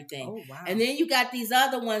up and everything. Oh, wow. And then you got these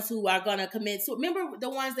other ones who are going to commit. So remember the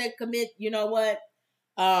ones that commit, you know what?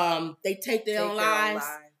 They take their own lives.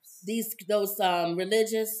 Those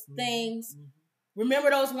religious things. Mm-hmm.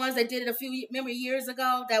 Remember those ones that did it years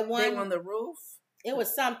ago? That one. They were on the roof. It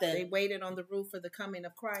was something. They waited on the roof for the coming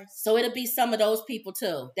of Christ. So it'll be some of those people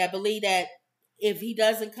too that believe that if he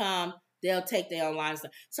doesn't come, they'll take their own lives.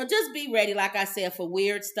 So just be ready, like I said, for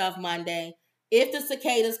weird stuff Monday. If the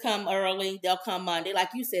cicadas come early, they'll come Monday. Like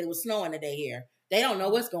you said, it was snowing today here. They don't know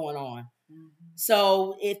what's going on. Mm-hmm.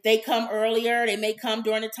 So if they come earlier, they may come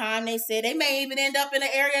during the time they said. They may even end up in an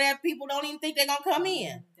area that people don't even think they're going to come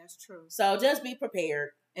in. That's true. So just be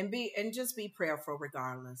prepared. And just be prayerful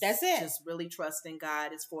regardless. That's it. Just really trust in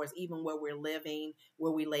God as far as even where we're living,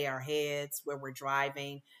 where we lay our heads, where we're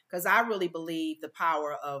driving. Because I really believe the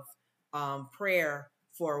power of prayer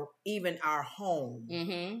for even our home.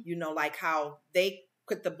 Mm-hmm. You know, like how they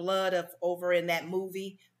put the blood over in that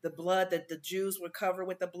movie, the blood that the Jews were covered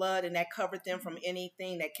with the blood, and that covered them from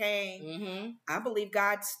anything that came. Mm-hmm. I believe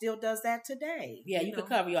God still does that today. Yeah, you could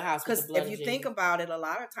cover your house with the blood. Because if you think about it, a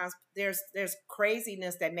lot of times there's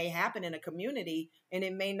craziness that may happen in a community, and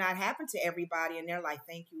it may not happen to everybody, and they're like,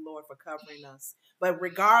 "Thank you, Lord, for covering us." But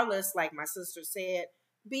regardless, like my sister said,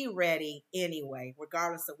 be ready anyway,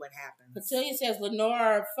 regardless of what happens. Patillia says,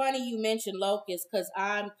 Lenora, funny you mentioned locusts because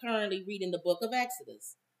I'm currently reading the book of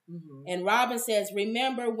Exodus. Mm-hmm. And Robin says,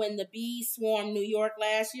 remember when the bees swarmed New York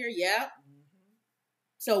last year? Yep. Mm-hmm.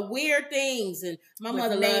 So weird things. And my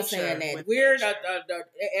mother loves saying that. Weird the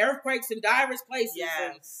earthquakes in diverse places.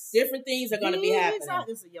 Yes. And different things are going to be happening.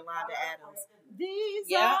 This is Yolanda Adams. These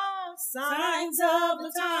are signs of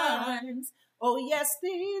the times. Oh, yes,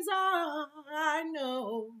 these are, I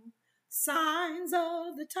know, signs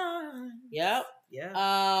of the time. Yep.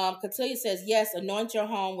 Yeah. Cotillia says, yes, anoint your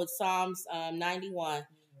home with Psalms 91.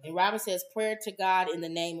 Mm-hmm. And Robin says, prayer to God in the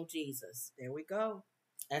name of Jesus. There we go.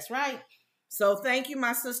 That's right. So thank you,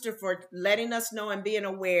 my sister, for letting us know and being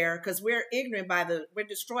aware, because we're we're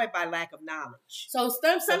destroyed by lack of knowledge. So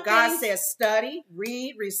God says study,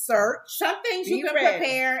 read, research. Some things you can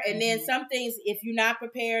prepare, and then some things, if you're not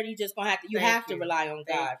prepared, you just gonna have to rely on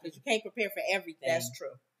God, because you can't prepare for everything. That's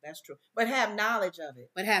true. But have knowledge of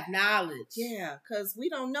it. Yeah, because we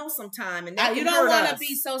don't know sometime, and that you don't want to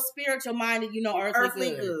be so spiritual minded. You know, earthly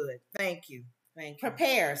good. Thank you.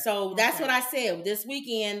 Prepare. So that's what I said. This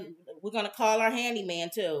weekend, we're going to call our handyman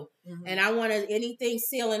too. Mm-hmm. And I want anything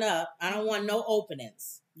sealing up. I don't want no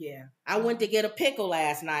openings. Yeah. I went to get a pickle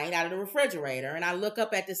last night out of the refrigerator, and I look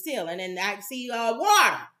up at the ceiling and I see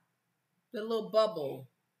water. The little bubble.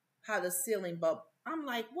 How the ceiling bubble. I'm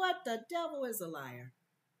like, what the devil is a liar?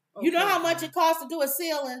 Okay. You know how much it costs to do a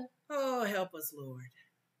ceiling? Oh, help us, Lord.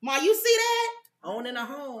 Ma, you see that? Owning a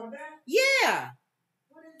home. Yeah.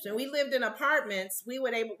 So we lived in apartments. We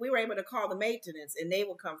were able to call the maintenance, and they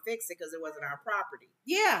would come fix it because it wasn't our property.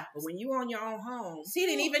 Yeah. But when you own your own home, she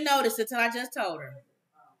didn't even notice it until I just told her.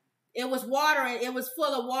 It was water, and it was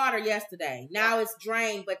full of water yesterday. Now it's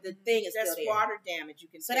drained, but the thing is still there. That's water damage. You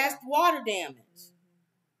can. So that's water damage. Mm-hmm.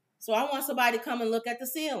 So I want somebody to come and look at the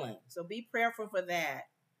ceiling. So be prayerful for that.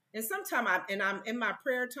 And sometimes I'm in my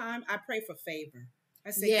prayer time, I pray for favor. I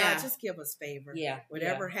say, God, just give us favor. Yeah.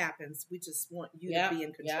 Whatever happens, we just want you to be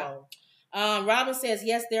in control. Yeah. Robin says,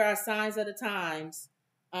 yes, there are signs of the times.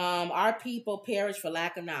 Our people perish for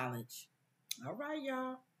lack of knowledge. All right,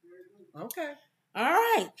 y'all. Okay. All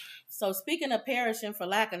right. So speaking of perishing for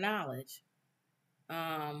lack of knowledge,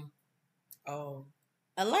 Atlanta.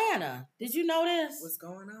 Did you know this? What's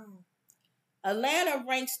going on? Atlanta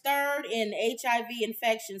ranks 3rd in HIV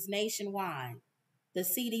infections nationwide. The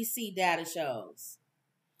CDC data shows.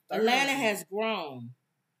 Atlanta has grown.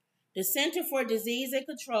 The Center for Disease and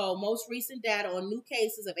Control most recent data on new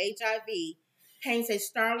cases of HIV paints a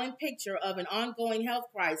startling picture of an ongoing health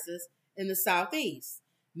crisis in the Southeast.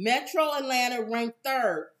 Metro Atlanta ranked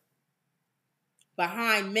 3rd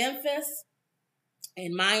behind Memphis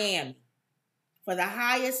and Miami for the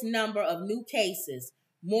highest number of new cases,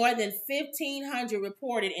 more than 1,500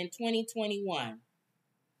 reported in 2021.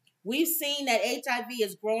 We've seen that HIV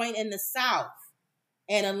is growing in the South,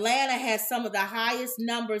 and Atlanta has some of the highest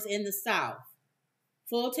numbers in the South.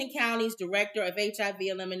 Fulton County's Director of HIV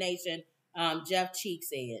Elimination, Jeff Cheek,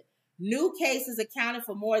 said. New cases accounted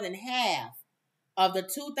for more than half of the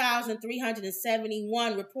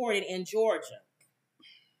 2,371 reported in Georgia.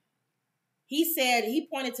 He said he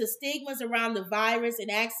pointed to stigmas around the virus and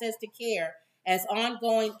access to care as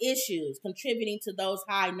ongoing issues contributing to those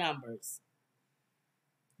high numbers.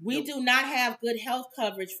 We do not have good health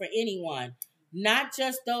coverage for anyone, not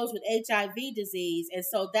just those with HIV disease. And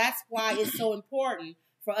so that's why it's so important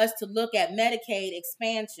for us to look at Medicaid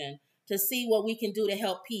expansion to see what we can do to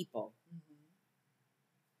help people.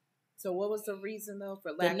 So what was the reason, though, for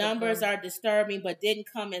lack The of numbers are disturbing, but didn't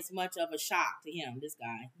come as much of a shock to him, this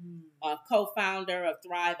guy, a co-founder of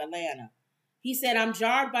Thrive Atlanta. He said, I'm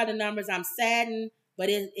jarred by the numbers. I'm saddened, but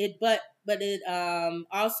it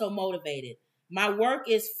also motivated. My work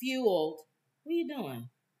is fueled. What are you doing?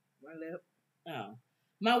 My lip. Oh,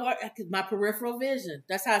 my peripheral vision.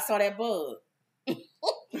 That's how I saw that bug.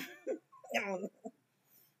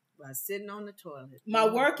 By sitting on the toilet. My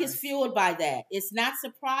work is fueled by that. It's not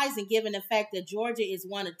surprising given the fact that Georgia is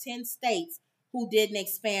one of 10 states who didn't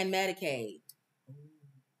expand Medicaid.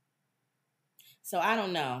 So I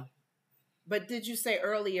don't know. But did you say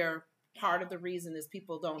earlier part of the reason is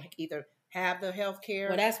people don't either have the health care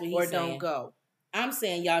Well, that's what he's or saying. don't go? I'm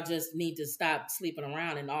saying y'all just need to stop sleeping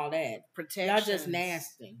around and all that. Protection. Y'all just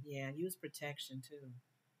nasty. Yeah, use protection too.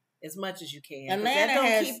 As much as you can. Atlanta that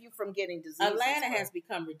don't keep you from getting diseases. Atlanta has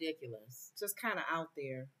become ridiculous. Just kind of out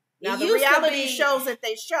there. Now, It the used to reality be- shows that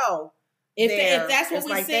they show, If that's what it's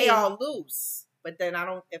we like see. they all loose. But then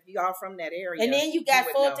if you are from that area. And then you got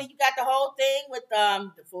would Fulton. know. You got the whole thing with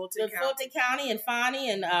The Fulton County and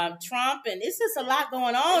Fani and Trump. And it's just a lot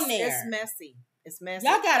going on there. It's messy. It's messy.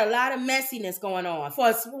 Y'all got a lot of messiness going on for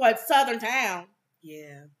a southern town.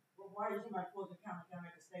 Yeah. Well, why did you like Fulton County come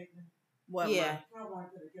make a statement? What? Yeah. Trump wanted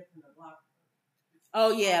to get them to block.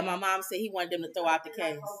 Oh, yeah. My mom said he wanted them to throw out the They're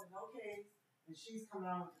case. not closing no case, and she's coming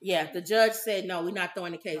out. Yeah, the judge said, no, we're not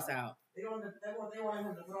throwing the case out. They wanted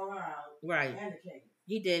him to throw her out. Right. And the case.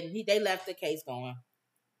 He didn't. They left the case going.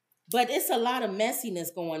 But it's a lot of messiness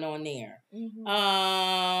going on there.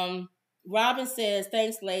 Mm-hmm. Robin says,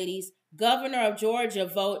 thanks, ladies. Governor of Georgia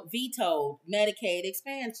vetoed Medicaid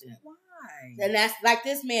expansion. Why? And that's like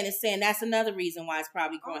this man is saying that's another reason why it's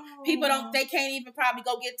probably growing. People they can't even probably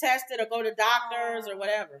go get tested or go to doctors or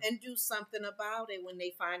whatever. And do something about it when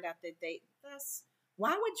they find out that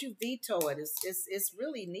why would you veto it? It's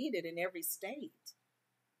really needed in every state.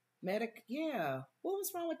 Yeah. What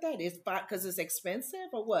was wrong with that? It's because it's expensive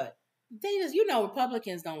or what? They just,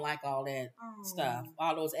 Republicans don't like all that stuff,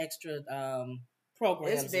 all those extra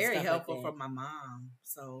programs. It's very and stuff helpful like for my mom.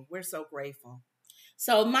 So we're so grateful.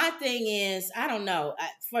 So my thing is, I don't know.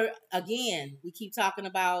 We keep talking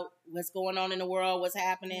about what's going on in the world, what's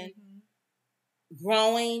happening,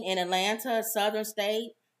 growing in Atlanta, a southern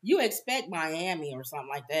state. You expect Miami or something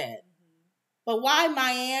like that. But why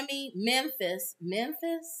Miami, Memphis? Yeah.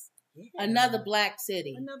 Another black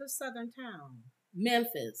city. Another southern town.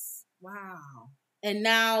 Memphis. Wow. And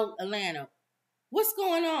now Atlanta. What's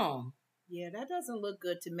going on? Yeah, that doesn't look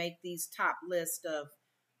good to make these top list of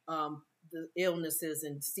the illnesses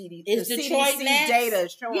and Is Detroit CDC next? data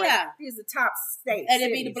showing these are the top states. And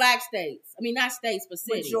it'd be the black states. I mean, not states, but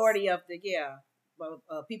cities. Majority of the,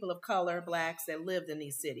 people of color, blacks that lived in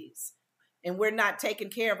these cities. And we're not taking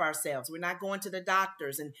care of ourselves. We're not going to the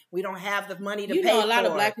doctors, and we don't have the money to pay for it. A lot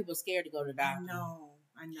of black people scared to go to the doctor.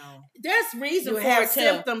 I know. There's reason you for have it too.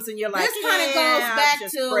 symptoms, and you're like, this kind of goes back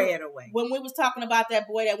just to spray it away. When we was talking about that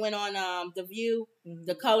boy that went on The View,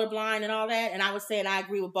 the colorblind and all that, and I was saying I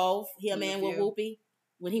agree with both him and with Whoopi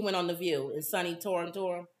when he went on The View and Sonny tore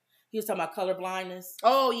him. He was talking about color blindness.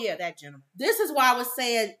 Oh yeah, that gentleman. This is why I was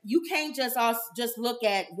saying you can't just look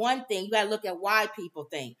at one thing. You got to look at why people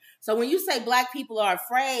think. So when you say black people are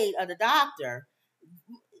afraid of the doctor,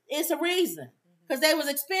 it's a reason because they was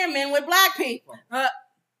experimenting with black people.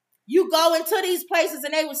 You go into these places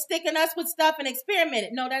and they was sticking us with stuff and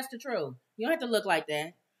experimenting. No, that's the truth. You don't have to look like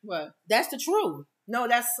that. What? That's the truth. No,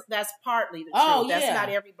 that's partly the truth. Oh, That's yeah. not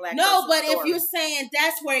every black No, but story. if you're saying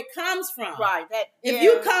that's where it comes from. Right. If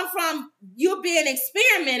you come from, you're being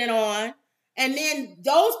experimented on, and then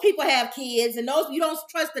those people have kids, and you don't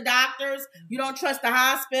trust the doctors, you don't trust the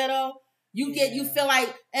hospital, you feel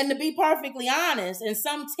like, and to be perfectly honest, in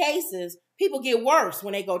some cases, people get worse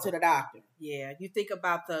when they go to the doctor. Yeah, you think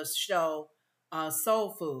about the show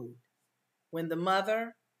Soul Food, when the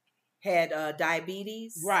mother had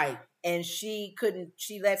diabetes. Right. And she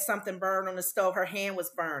let something burn on the stove. Her hand was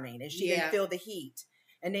burning and she didn't feel the heat.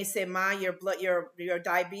 And they said, Ma, your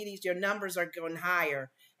diabetes, your numbers are going higher.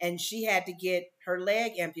 and she had to get her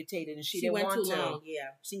leg amputated, and she didn't went want too to. long. Yeah,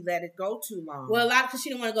 she let it go too long. well, a lot because she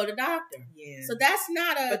didn't want to go to the doctor. Yeah. So that's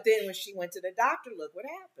not a. But then when she went to the doctor, look what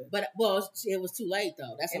happened. But it was too late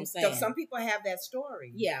though. That's what I'm saying. So some people have that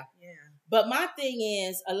story. Yeah. Yeah. But my thing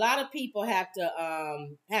is, a lot of people have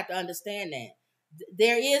to understand that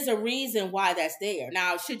there is a reason why that's there.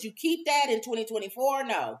 Now, should you keep that in 2024?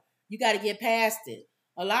 No, you got to get past it.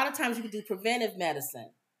 A lot of times you can do preventive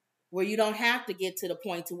medicine where you don't have to get to the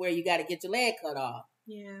point to where you got to get your leg cut off.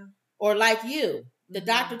 Yeah. Or like you, the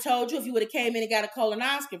doctor told you if you would have came in and got a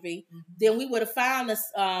colonoscopy, then we would have found this,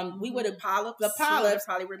 we would have the polyps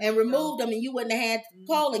and removed them, and you wouldn't have had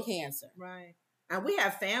colon cancer. Right. And we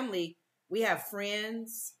have family, we have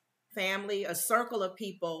friends, family, a circle of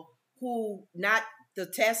people who not the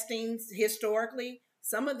testings historically.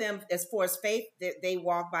 Some of them, as far as faith, they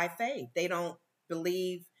walk by faith. They don't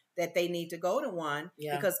believe that they need to go to one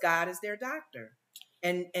because God is their doctor.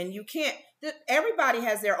 And you can't, everybody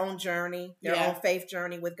has their own journey, their own faith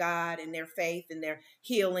journey with God and their faith and their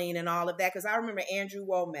healing and all of that. Because I remember Andrew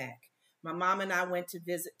Womack. My mom and I went to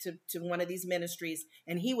visit to one of these ministries,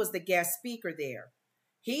 and he was the guest speaker there.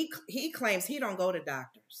 He claims he don't go to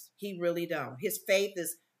doctors. He really don't. His faith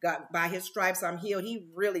is, God, by his stripes I'm healed. He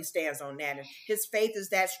really stands on that. And his faith is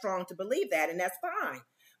that strong to believe that, and that's fine.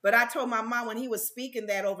 But I told my mom when he was speaking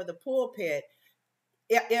that over the pulpit,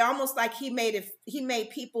 it almost like he made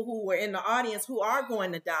people who were in the audience who are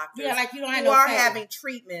going to doctors, like you don't have who are having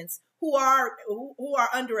treatments, who are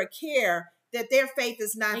under a care, that their faith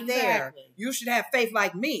is not there. You should have faith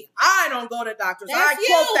like me. I don't go to doctors. I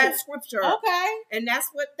quote that scripture. Okay. And that's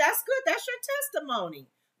good. That's your testimony.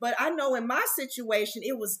 But I know in my situation,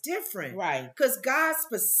 it was different. Right. Because God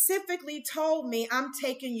specifically told me, I'm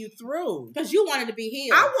taking you through. Because you wanted to be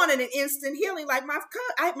healed. I wanted an instant healing. Like my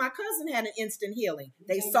cousin had an instant healing.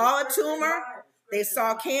 They saw a tumor. They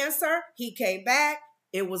saw cancer. He came back.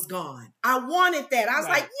 It was gone. I wanted that. I was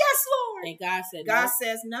like, yes, Lord. And God said, God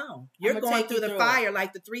says no. You're going through the fire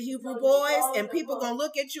like the 3 Hebrew boys, and people going to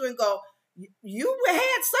look at you and go, you had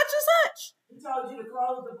such and such. He told you to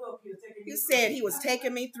close the book. He said he was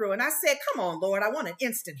taking me through. And I said, come on, Lord, I want an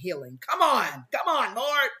instant healing. Come on,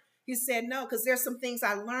 Lord. He said no, because there's some things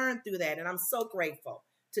I learned through that. And I'm so grateful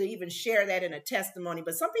to even share that in a testimony.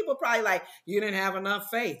 But some people probably like, you didn't have enough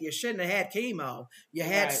faith. You shouldn't have had chemo. You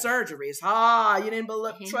had surgeries. You didn't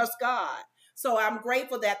trust God. So I'm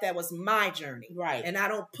grateful that was my journey. Right. And I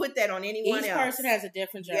don't put that on anyone else. Each person has a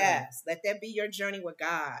different journey. Yes. Let that be your journey with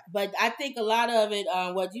God. But I think a lot of it,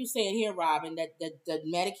 what you saying here, Robin, that the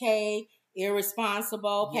Medicaid,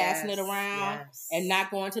 irresponsible, passing it around, and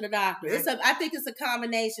not going to the doctor. I think it's a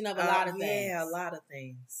combination of a lot of things. Yeah, a lot of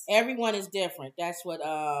things. Everyone is different. That's what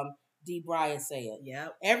D. Bryan said.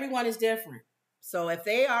 Yep. Everyone is different. So if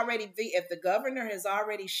the governor has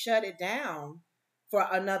already shut it down for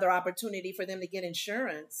another opportunity for them to get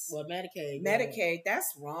insurance. Well, Medicaid,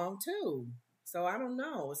 that's wrong too. So I don't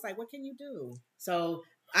know. It's like, what can you do? So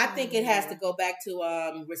I think it has to go back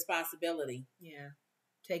to responsibility. Yeah.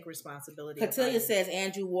 Take responsibility. Catilia says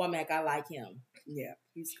Andrew Womack, I like him. Yeah,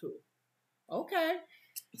 he's cool. Okay.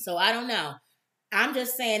 So I don't know. I'm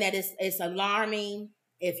just saying that it's alarming.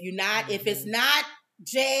 If it's not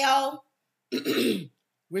jail,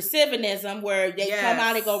 recidivism, where they come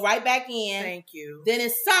out and go right back in. Thank you. Then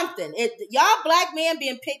it's something. Y'all black men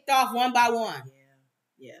being picked off one by one.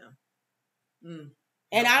 Yeah.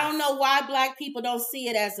 And I don't know why black people don't see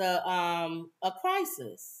it as a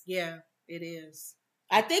crisis. Yeah, it is.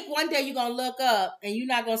 I think one day you're gonna look up and you're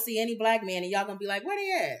not gonna see any black men, and y'all gonna be like, "Where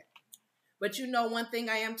they at?" But you know, one thing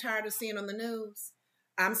I am tired of seeing on the news.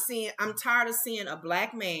 I'm tired of seeing a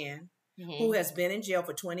black man who has been in jail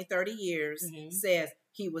for 20, 30 years says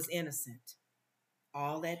he was innocent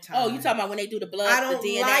all that time. Oh, you talking about when they do the blood? I don't the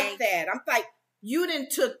DNA? like that. I'm like, you done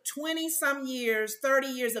took 20-some years, 30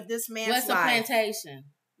 years of this man's life. What's a plantation?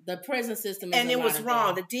 The prison system is and it was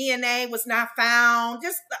wrong. The DNA was not found.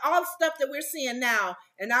 Just all the stuff that we're seeing now.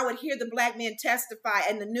 And I would hear the black men testify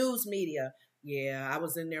in the news media. Yeah, I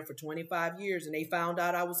was in there for 25 years and they found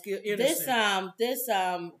out I was innocent.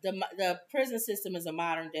 The prison system is a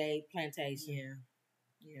modern day plantation.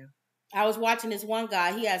 Yeah. I was watching this one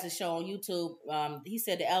guy. He has a show on YouTube. He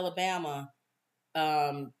said the Alabama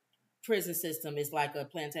prison system is like a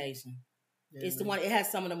plantation. Yeah. It's the one. It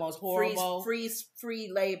has some of the most horrible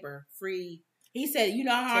free labor. He said, "You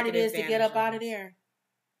know how hard it is to get up out of there."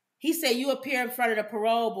 He said, "You appear in front of the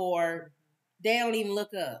parole board, they don't even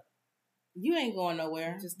look up. You ain't going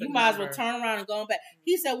nowhere. You might as well turn around and go back."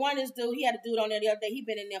 He said, "One of this dude, he had a dude on there the other day. He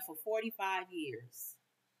been in there for 45 years.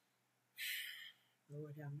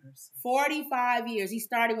 Lord have mercy. 45 years. He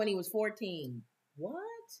started when he was 14. What?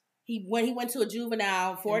 when he went to a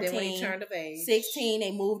juvenile, 14, and then when he turned of age, 16,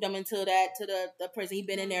 they moved him into the prison. He's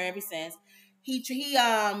been in there ever since. He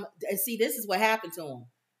see, this is what happened to him.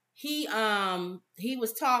 He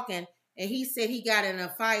was talking and he said he got in a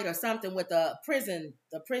fight or something with the prison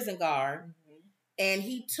guard, and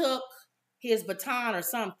he took his baton or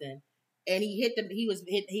something, and he hit him, beat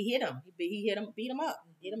him up,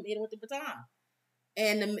 hit him with the baton,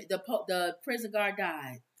 and the prison guard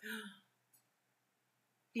died.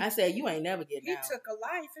 I said, you ain't never getting out. He took a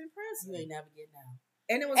life in prison. You ain't never getting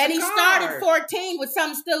out. And he started 14 with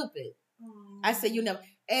something stupid. I said, you never.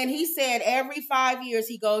 And he said every 5 years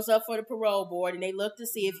he goes up for the parole board and they look to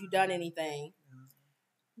see if you've done anything.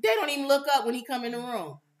 They don't even look up when he come in the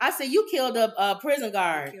room. I said, you killed a prison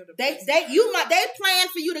guard. They planned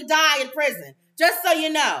for you to die in prison, just so you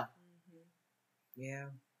know. Yeah,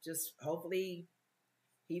 just hopefully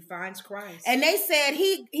he finds Christ. And they said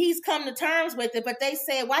he's come to terms with it, but they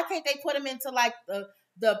said, why can't they put him into like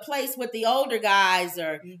the place with the older guys,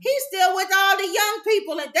 or he's still with all the young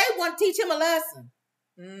people and they want to teach him a lesson.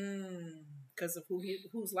 Because of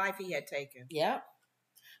whose life he had taken. Yeah.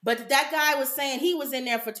 But that guy was saying he was in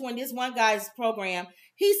there for 20. This one guy's program.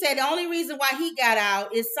 He said the only reason why he got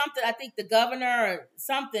out is something. I think the governor or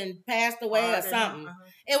something passed away or something.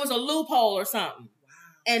 It was a loophole or something.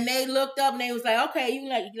 Wow. And they looked up and they was like, okay, you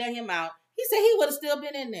let him out. He said he would have still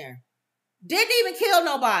been in there. Didn't even kill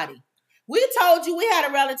nobody. We told you we had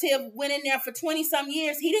a relative went in there for 20-some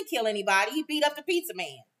years. He didn't kill anybody. He beat up the pizza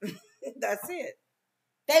man. That's it.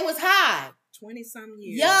 They was high. 20-some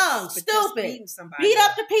years. Young, stupid. Beat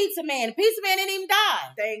up the pizza man. The pizza man didn't even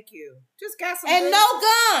die. Thank you. Just got some. And no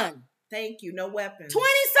gun. Thank you. No weapon.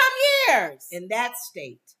 20-some years. In that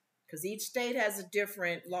state. Because each state has a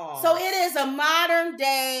different law. So it is a modern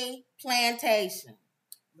day plantation.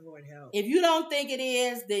 Lord help. If you don't think it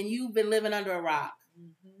is, then you've been living under a rock.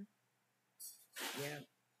 Yeah.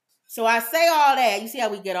 So I say all that. You see how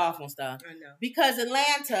we get off on stuff? I know. Because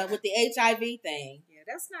Atlanta, with the HIV thing. Yeah,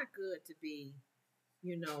 that's not good to be,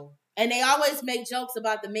 And they always make jokes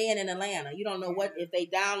about the men in Atlanta. You don't know what, if they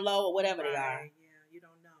down low or whatever they are. Yeah, you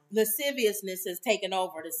don't know. Lasciviousness has taken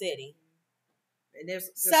over the city. And there's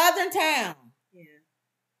Southern town. Yeah.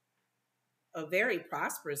 A very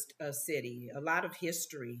prosperous city. A lot of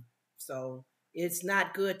history. So it's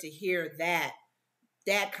not good to hear that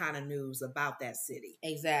kind of news about that city.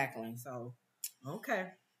 Exactly. So, okay.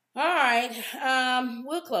 All right.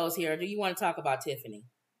 We'll close here. Do you want to talk about Tiffany?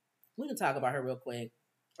 We can talk about her real quick.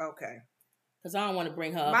 Okay. Because I don't want to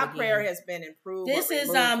bring her up My again. prayer has been improved. This is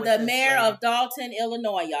the mayor of Dalton,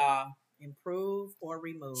 Illinois, y'all. Improve or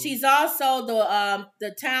remove. She's also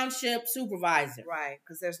the township supervisor. Right,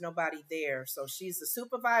 because there's nobody there. So she's the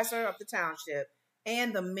supervisor of the township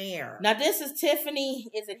and the mayor. Now this is Tiffany,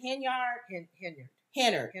 is it Heynard?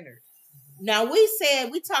 Heynard. Now we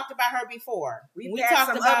talked about her before. We had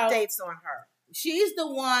some updates on her. She's the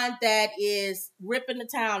one that is ripping the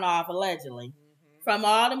town off, allegedly, from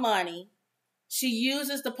all the money. She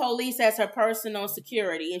uses the police as her personal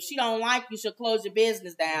security. If she don't like you, she'll close your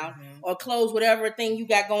business down or close whatever thing you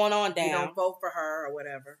got going on down. You don't vote for her or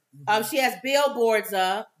whatever. She has billboards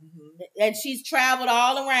up, and she's traveled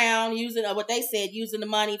all around using what they said, using the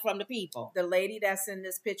money from the people. The lady that's in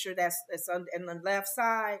this picture that's on the left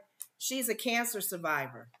side, she's a cancer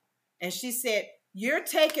survivor. And she said, you're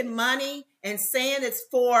taking money and saying it's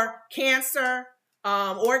for cancer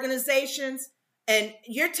organizations, and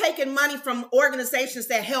you're taking money from organizations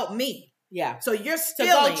that help me. Yeah. So you're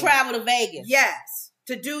stealing. To go travel to Vegas. Yes.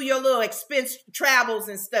 To do your little expensive travels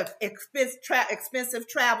and stuff. Expensive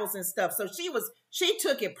travels and stuff. So she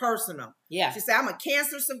took it personal. Yeah. She said, I'm a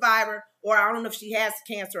cancer survivor, or I don't know if she has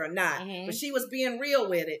cancer or not, but she was being real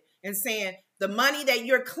with it and saying, the money that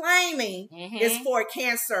you're claiming is for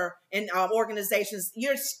cancer and organizations.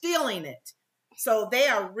 You're stealing it. So they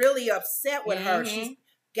are really upset with her. She's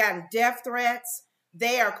gotten death threats.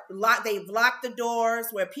 They've locked the doors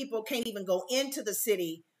where people can't even go into the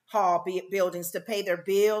city hall buildings to pay their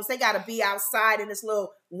bills. They got to be outside in this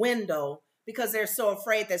little window because they're so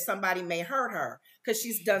afraid that somebody may hurt her because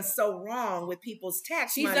she's done so wrong with people's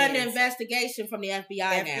tax money. She's under investigation from the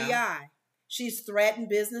FBI now. She's threatened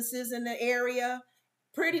businesses in the area,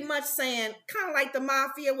 pretty much saying, kind of like the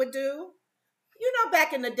mafia would do. You know,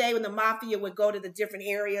 back in the day when the mafia would go to the different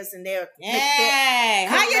areas and they're... Hey,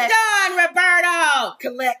 how you doing, Roberto?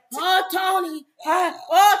 Tony.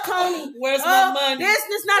 Tony. Where's my money?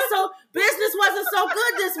 Business wasn't so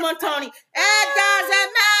good this month, Tony. It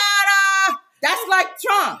doesn't matter. That's like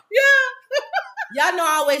Trump. Yeah. Y'all know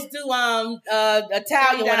I always do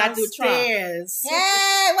Italian when I do Trump. Hey,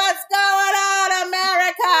 what's going on,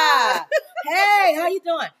 America? Hey, how you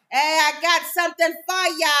doing? Hey, I got something for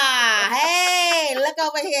ya. Hey, look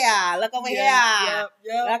over here. Look over here. Yep.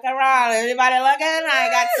 Look around. Anybody looking? I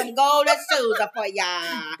got some golden shoes for ya.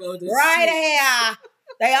 Right here.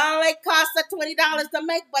 They only cost $20 to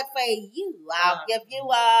make, but for you, I'll give you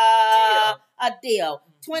a deal.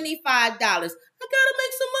 $25. I gotta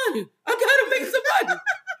make some money.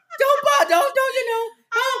 Don't you know?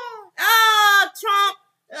 Trump.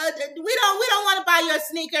 We don't want to buy your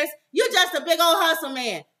sneakers. You're just a big old hustle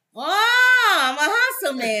man. Oh, I'm a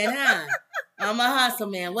hustle man, huh? I'm a hustle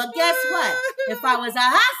man. Well, guess what? If I was a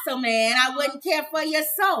hustle man, I wouldn't care for your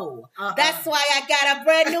soul. That's why I got a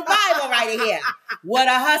brand new Bible right here. Would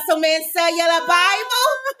a hustle man sell you a Bible?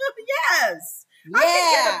 Yes. Yeah. I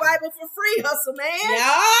can get a Bible for free, hustle man.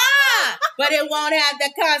 Yeah, but it won't have the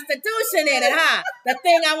Constitution in it, huh? The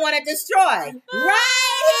thing I want to destroy.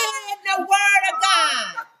 Right here in the Word of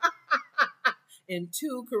God. In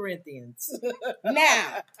 2 Corinthians.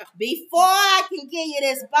 Now, before I can give you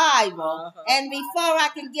this Bible, and before I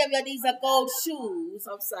can give you these gold shoes,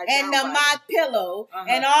 and my pillow,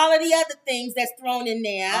 and all of the other things that's thrown in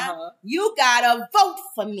there, you gotta vote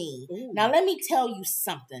for me. Ooh. Now, let me tell you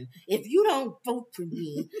something. If you don't vote for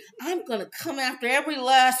me, I'm gonna come after every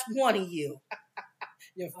last one of you.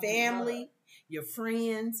 Your family, your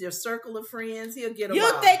friends, your circle of friends, he'll get them You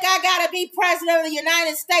all. think I gotta be president of the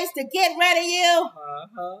United States to get rid of you?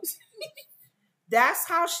 That's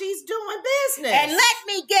how she's doing business. And let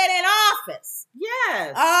me get in office.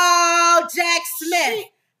 Yes. Oh, Jack Smith,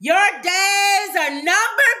 your days are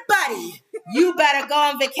numbered, buddy. You better go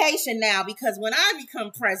on vacation now, because when I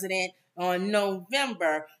become president on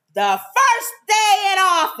November, the first day in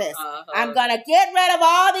office, I'm going to get rid of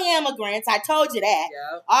all the immigrants. I told you that.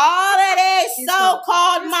 Yep. All of these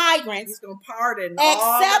so-called migrants. He's going to pardon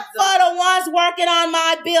except for the ones working on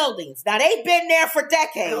my buildings. Now, they've been there for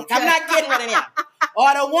decades. Okay. I'm not getting rid of them.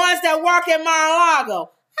 Or the ones that work in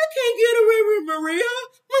Mar-a-Lago. I can't get away with Maria.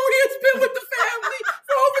 Maria's been with the family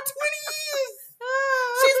for over 20 years.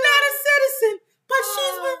 She's not a citizen, but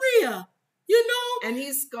she's Maria. You know? And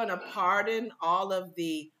he's going to pardon all of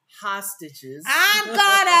the hostages. I'm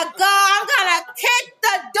gonna kick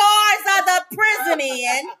the doors of the prison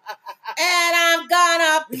in, and I'm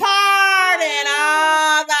gonna pardon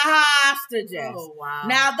all the hostages. Oh, wow.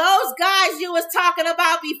 Now, those guys you was talking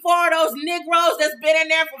about before, those Negroes that's been in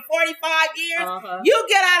there for 45 years, you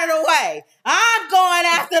get out of the way. I'm going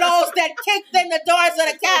after those that kicked in the doors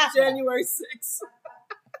of the Capitol. January 6th.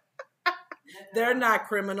 They're not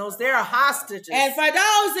criminals. They're hostages. And for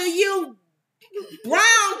those of you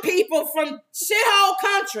brown people from shithole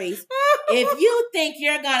countries, if you think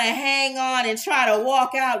you're gonna hang on and try to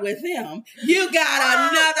walk out with him, you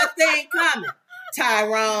got another thing coming,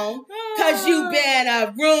 Tyrone, because you've been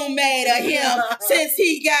a roommate of him since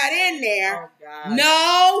he got in there. Oh,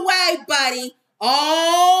 no way, buddy.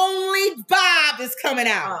 Only Bob is coming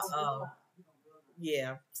out.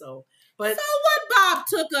 Yeah, so what? Bob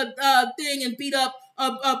took a thing and beat up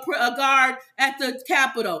a guard at the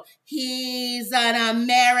Capitol. He's an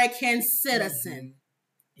American citizen.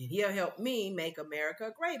 And he'll help me make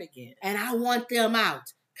America great again. And I want them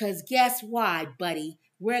out. Because guess why, buddy?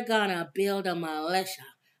 We're going to build a militia.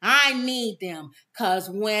 I need them. Because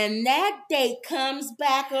when that date comes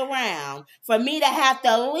back around for me to have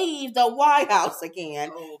to leave the White House again,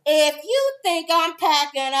 if you think I'm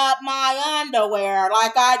packing up my underwear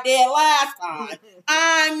like I did last time,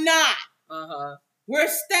 I'm not. We're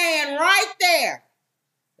staying right there.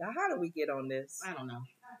 Now, how do we get on this? I don't know.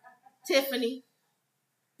 Tiffany.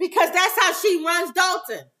 Because that's how she runs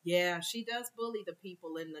Dalton. Yeah, she does bully the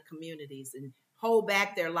people in the communities and hold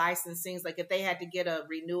back their licensings. Like if they had to get a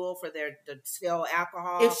renewal for to sell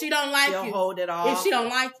alcohol. If she don't like she'll you. Hold it off. If she don't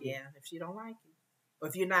like you. Yeah, if she don't like you. Or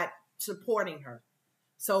if you're not supporting her.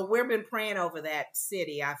 So we've been praying over that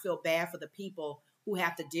city. I feel bad for the people who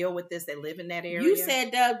have to deal with this. They live in that area. You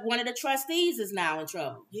said one of the trustees is now in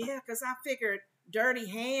trouble. Yeah, because I figured dirty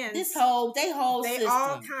hands. They whole system.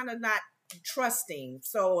 All kind of not trusting.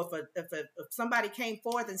 So if somebody came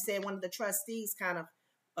forth and said one of the trustees kind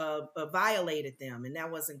of violated them, and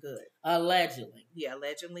that wasn't good. Allegedly. Yeah,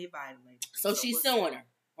 allegedly violated. So she's suing her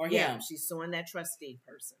or him. She's suing that trustee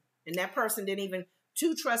person. And that person didn't even,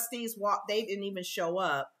 2 trustees they didn't even show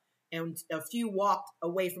up, and a few walked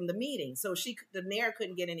away from the meeting. So the mayor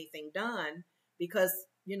couldn't get anything done because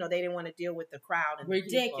they didn't want to deal with the crowd and the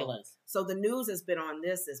people. Ridiculous. So the news has been on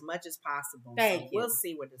this as much as possible. Thank you. We'll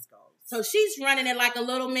see where this goes. So she's running it like a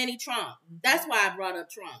little mini Trump. Mm-hmm. That's why I brought up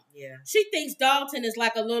Trump. Yeah. She thinks Dalton is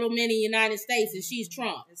like a little mini United States and she's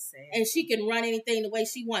Trump. It's sad. And she can run anything the way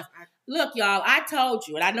she wants. Look, y'all, I told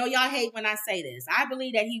you, and I know y'all hate when I say this. I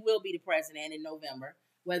believe that he will be the president in November,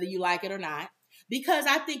 whether you like it or not. Because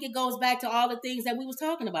I think it goes back to all the things that we was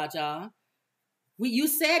talking about, y'all. You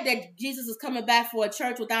said that Jesus is coming back for a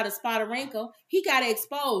church without a spot or wrinkle. He got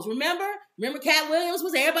exposed. Remember Cat Williams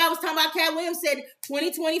everybody was talking about Cat Williams said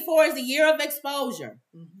 2024 is the year of exposure.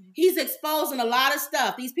 Mm-hmm. He's exposing a lot of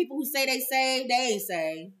stuff. These people who say they saved, they ain't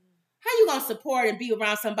saved. How you gonna support and be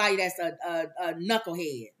around somebody that's a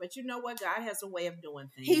knucklehead? But you know what? God has a way of doing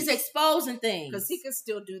things. He's exposing things. Because he can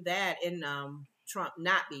still do that in Trump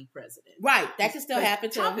not be president. Right. That can still happen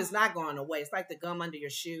too. Trump is not going away. It's like the gum under your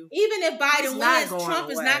shoe. Even if Biden wins,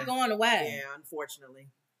 Trump is not going away. Yeah, unfortunately.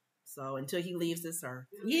 So until he leaves this earth.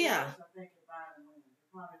 Yeah.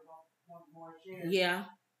 Yeah.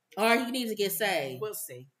 Or he needs to get saved. We'll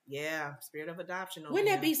see. Yeah. Spirit of adoption. Wouldn't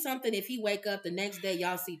that be something if he wake up the next day,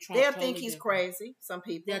 y'all see Trump? They'll think he's crazy. Some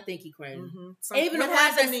people. They'll think he's crazy. Mm-hmm. Even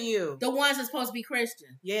the ones that's supposed to be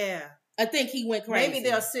Christian. Yeah. I think he went crazy. Maybe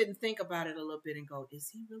they'll sit and think about it a little bit and go, is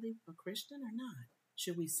he really a Christian or not?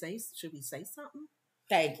 Should we say something?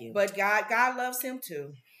 Thank you. But God loves him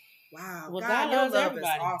too. Wow. Well, God loves everybody.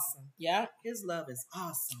 Is awesome. Yeah. His love is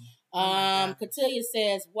awesome. Catilia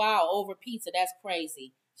says, wow, over pizza. That's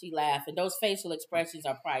crazy. She laughed. And those facial expressions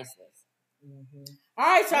are priceless. Mm-hmm. All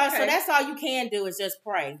right, y'all. Okay. So that's all you can do is just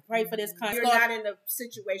pray. Pray for this country. You're not in a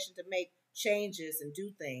situation to make changes and do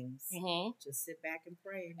things. Mm-hmm. Just sit back and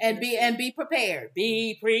pray and be prepared.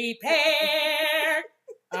 Be prepared.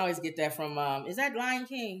 I always get that from is that Lion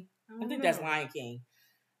King? I think that's Lion King.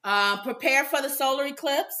 Prepare for the solar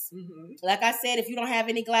eclipse. Mm-hmm. Like I said, if you don't have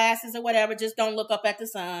any glasses or whatever, just don't look up at the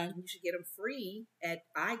sun. You should get them free at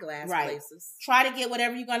eyeglass places. Try to get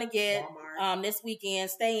whatever you're gonna get this weekend.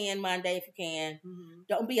 Stay in Monday if you can. Mm-hmm.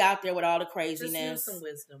 Don't be out there with all the craziness. Just use some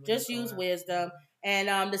wisdom. Just use wisdom.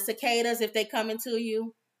 And the cicadas, if they come into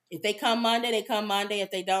you, if they come Monday, they come Monday.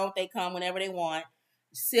 If they don't, they come whenever they want.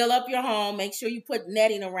 Seal up your home. Make sure you put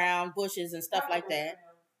netting around bushes and stuff like that.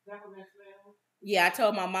 Yeah, I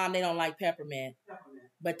told my mom they don't like peppermint.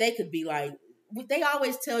 But they could be like, they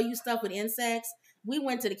always tell you stuff with insects. We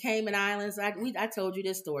went to the Cayman Islands. I told you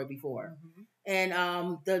this story before. Mm-hmm.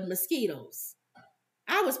 And the mosquitoes.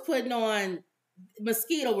 I was putting on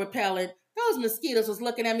mosquito repellent. Those mosquitoes was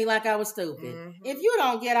looking at me like I was stupid. Mm-hmm. If you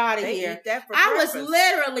don't get out of here. I was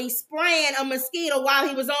literally spraying a mosquito while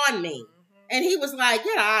he was on me. Mm-hmm. And he was like,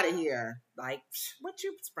 get out of here. Like, what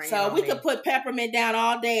you spraying So we could put peppermint down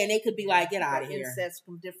all day and they could be like, get out of here. Insects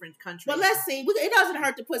from different countries. But let's see. It doesn't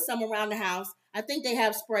hurt to put some around the house. I think they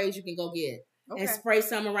have sprays you can go get. Okay. And spray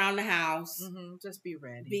some around the house. Mm-hmm. Just be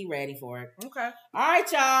ready. Be ready for it. Okay. All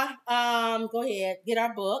right, y'all. Go ahead. Get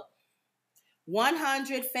our book.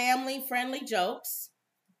 100 family-friendly jokes.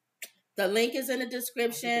 The link is in the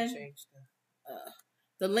description.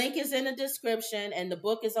 The link is in the description, and the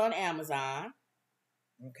book is on Amazon.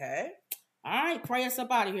 Okay. All right. Pray us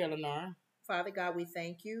up out of here, Lenore. Father God, we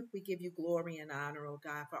thank you. We give you glory and honor, oh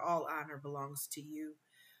God, for all honor belongs to you.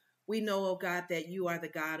 We know, oh God, that you are the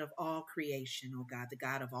God of all creation, oh God, the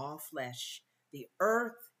God of all flesh. The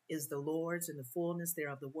earth is the Lord's and the fullness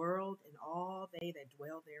thereof, the world and all they that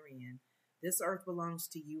dwell therein. This earth belongs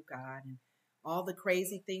to you, God, and all the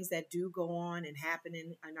crazy things that do go on and happen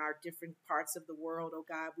in our different parts of the world, oh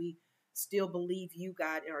God, we still believe you,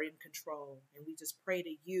 God, are in control. And we just pray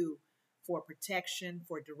to you for protection,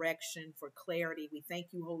 for direction, for clarity. We thank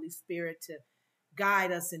you, Holy Spirit, to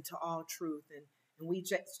guide us into all truth. And we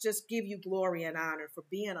just give you glory and honor for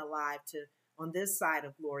being alive on this side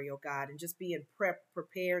of glory, oh God, and just being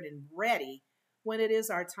prepared and ready when it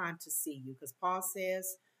is our time to see you. Because Paul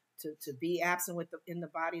says, to be absent in the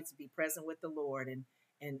body, to be present with the Lord.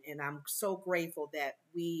 And I'm so grateful that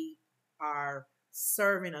we are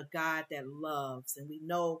serving a God that loves. And we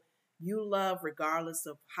know you love regardless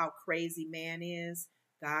of how crazy man is.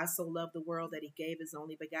 God so loved the world that he gave his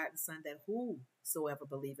only begotten son, that whosoever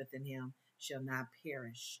believeth in him shall not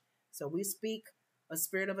perish. So we speak a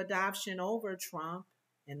spirit of adoption over Trump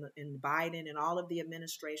and Biden and all of the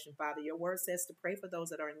administration. Father, your word says to pray for those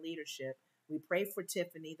that are in leadership. We pray for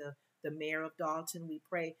Tiffany, the mayor of Dalton. We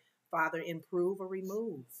pray, Father, improve or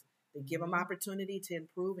remove. And give them opportunity to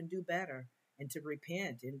improve and do better and to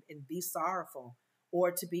repent and be sorrowful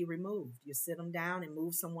or to be removed. You sit them down and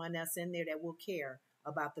move someone that's in there that will care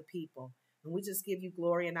about the people. And we just give you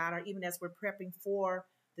glory and honor, even as we're prepping for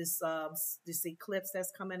this eclipse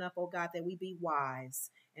that's coming up, oh God, that we be wise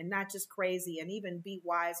and not just crazy, and even be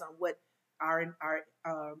wise on what our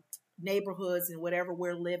neighborhoods and whatever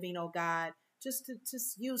we're living, oh God, just to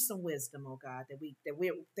just use some wisdom, oh God, that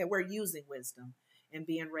we're using wisdom and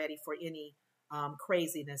being ready for any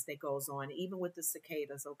craziness that goes on, even with the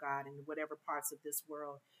cicadas, oh God, in whatever parts of this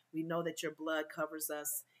world. We know that your blood covers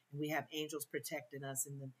us, and we have angels protecting us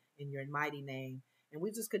in your mighty name. And we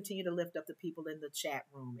just continue to lift up the people in the chat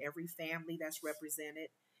room, every family that's represented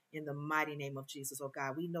in the mighty name of Jesus, oh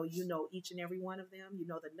God. We know you know each and every one of them. You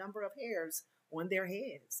know the number of hairs on their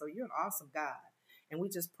heads. So you're an awesome God. And we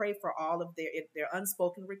just pray for all of their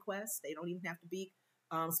unspoken requests. They don't even have to be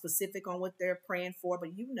specific on what they're praying for,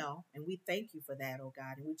 but you know, and we thank you for that, oh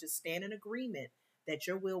God. And we just stand in agreement that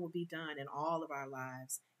your will be done in all of our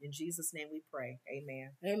lives. In Jesus' name we pray.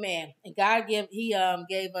 Amen. Amen. And God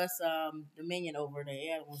gave us dominion over the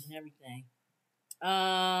animals and everything.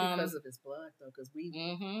 Because of his blood, though, because we.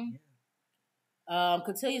 Mm-hmm. Yeah.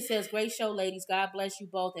 Cotillia says, "Great show, ladies. God bless you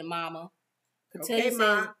both and Mama." Cotillia Okay, says,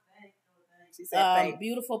 Ma. She said,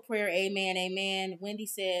 "Beautiful prayer. Amen. Amen." Wendy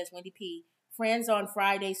says, "Wendy P. Friends on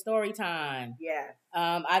Friday story time." Yeah.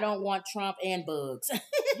 I don't want Trump and bugs.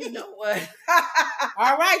 You know what?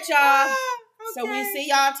 All right, y'all. Okay. So we see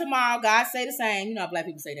y'all tomorrow. God say the same. You know how black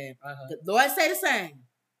people say that. Uh-huh. The Lord say the same.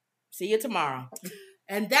 See you tomorrow.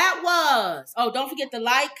 And that was, don't forget to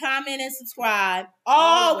like, comment, and subscribe.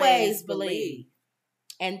 Always believe.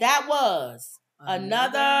 And that was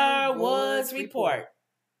another Woods Report.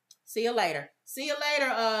 See you later. See you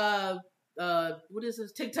later. What is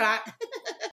this? TikTok.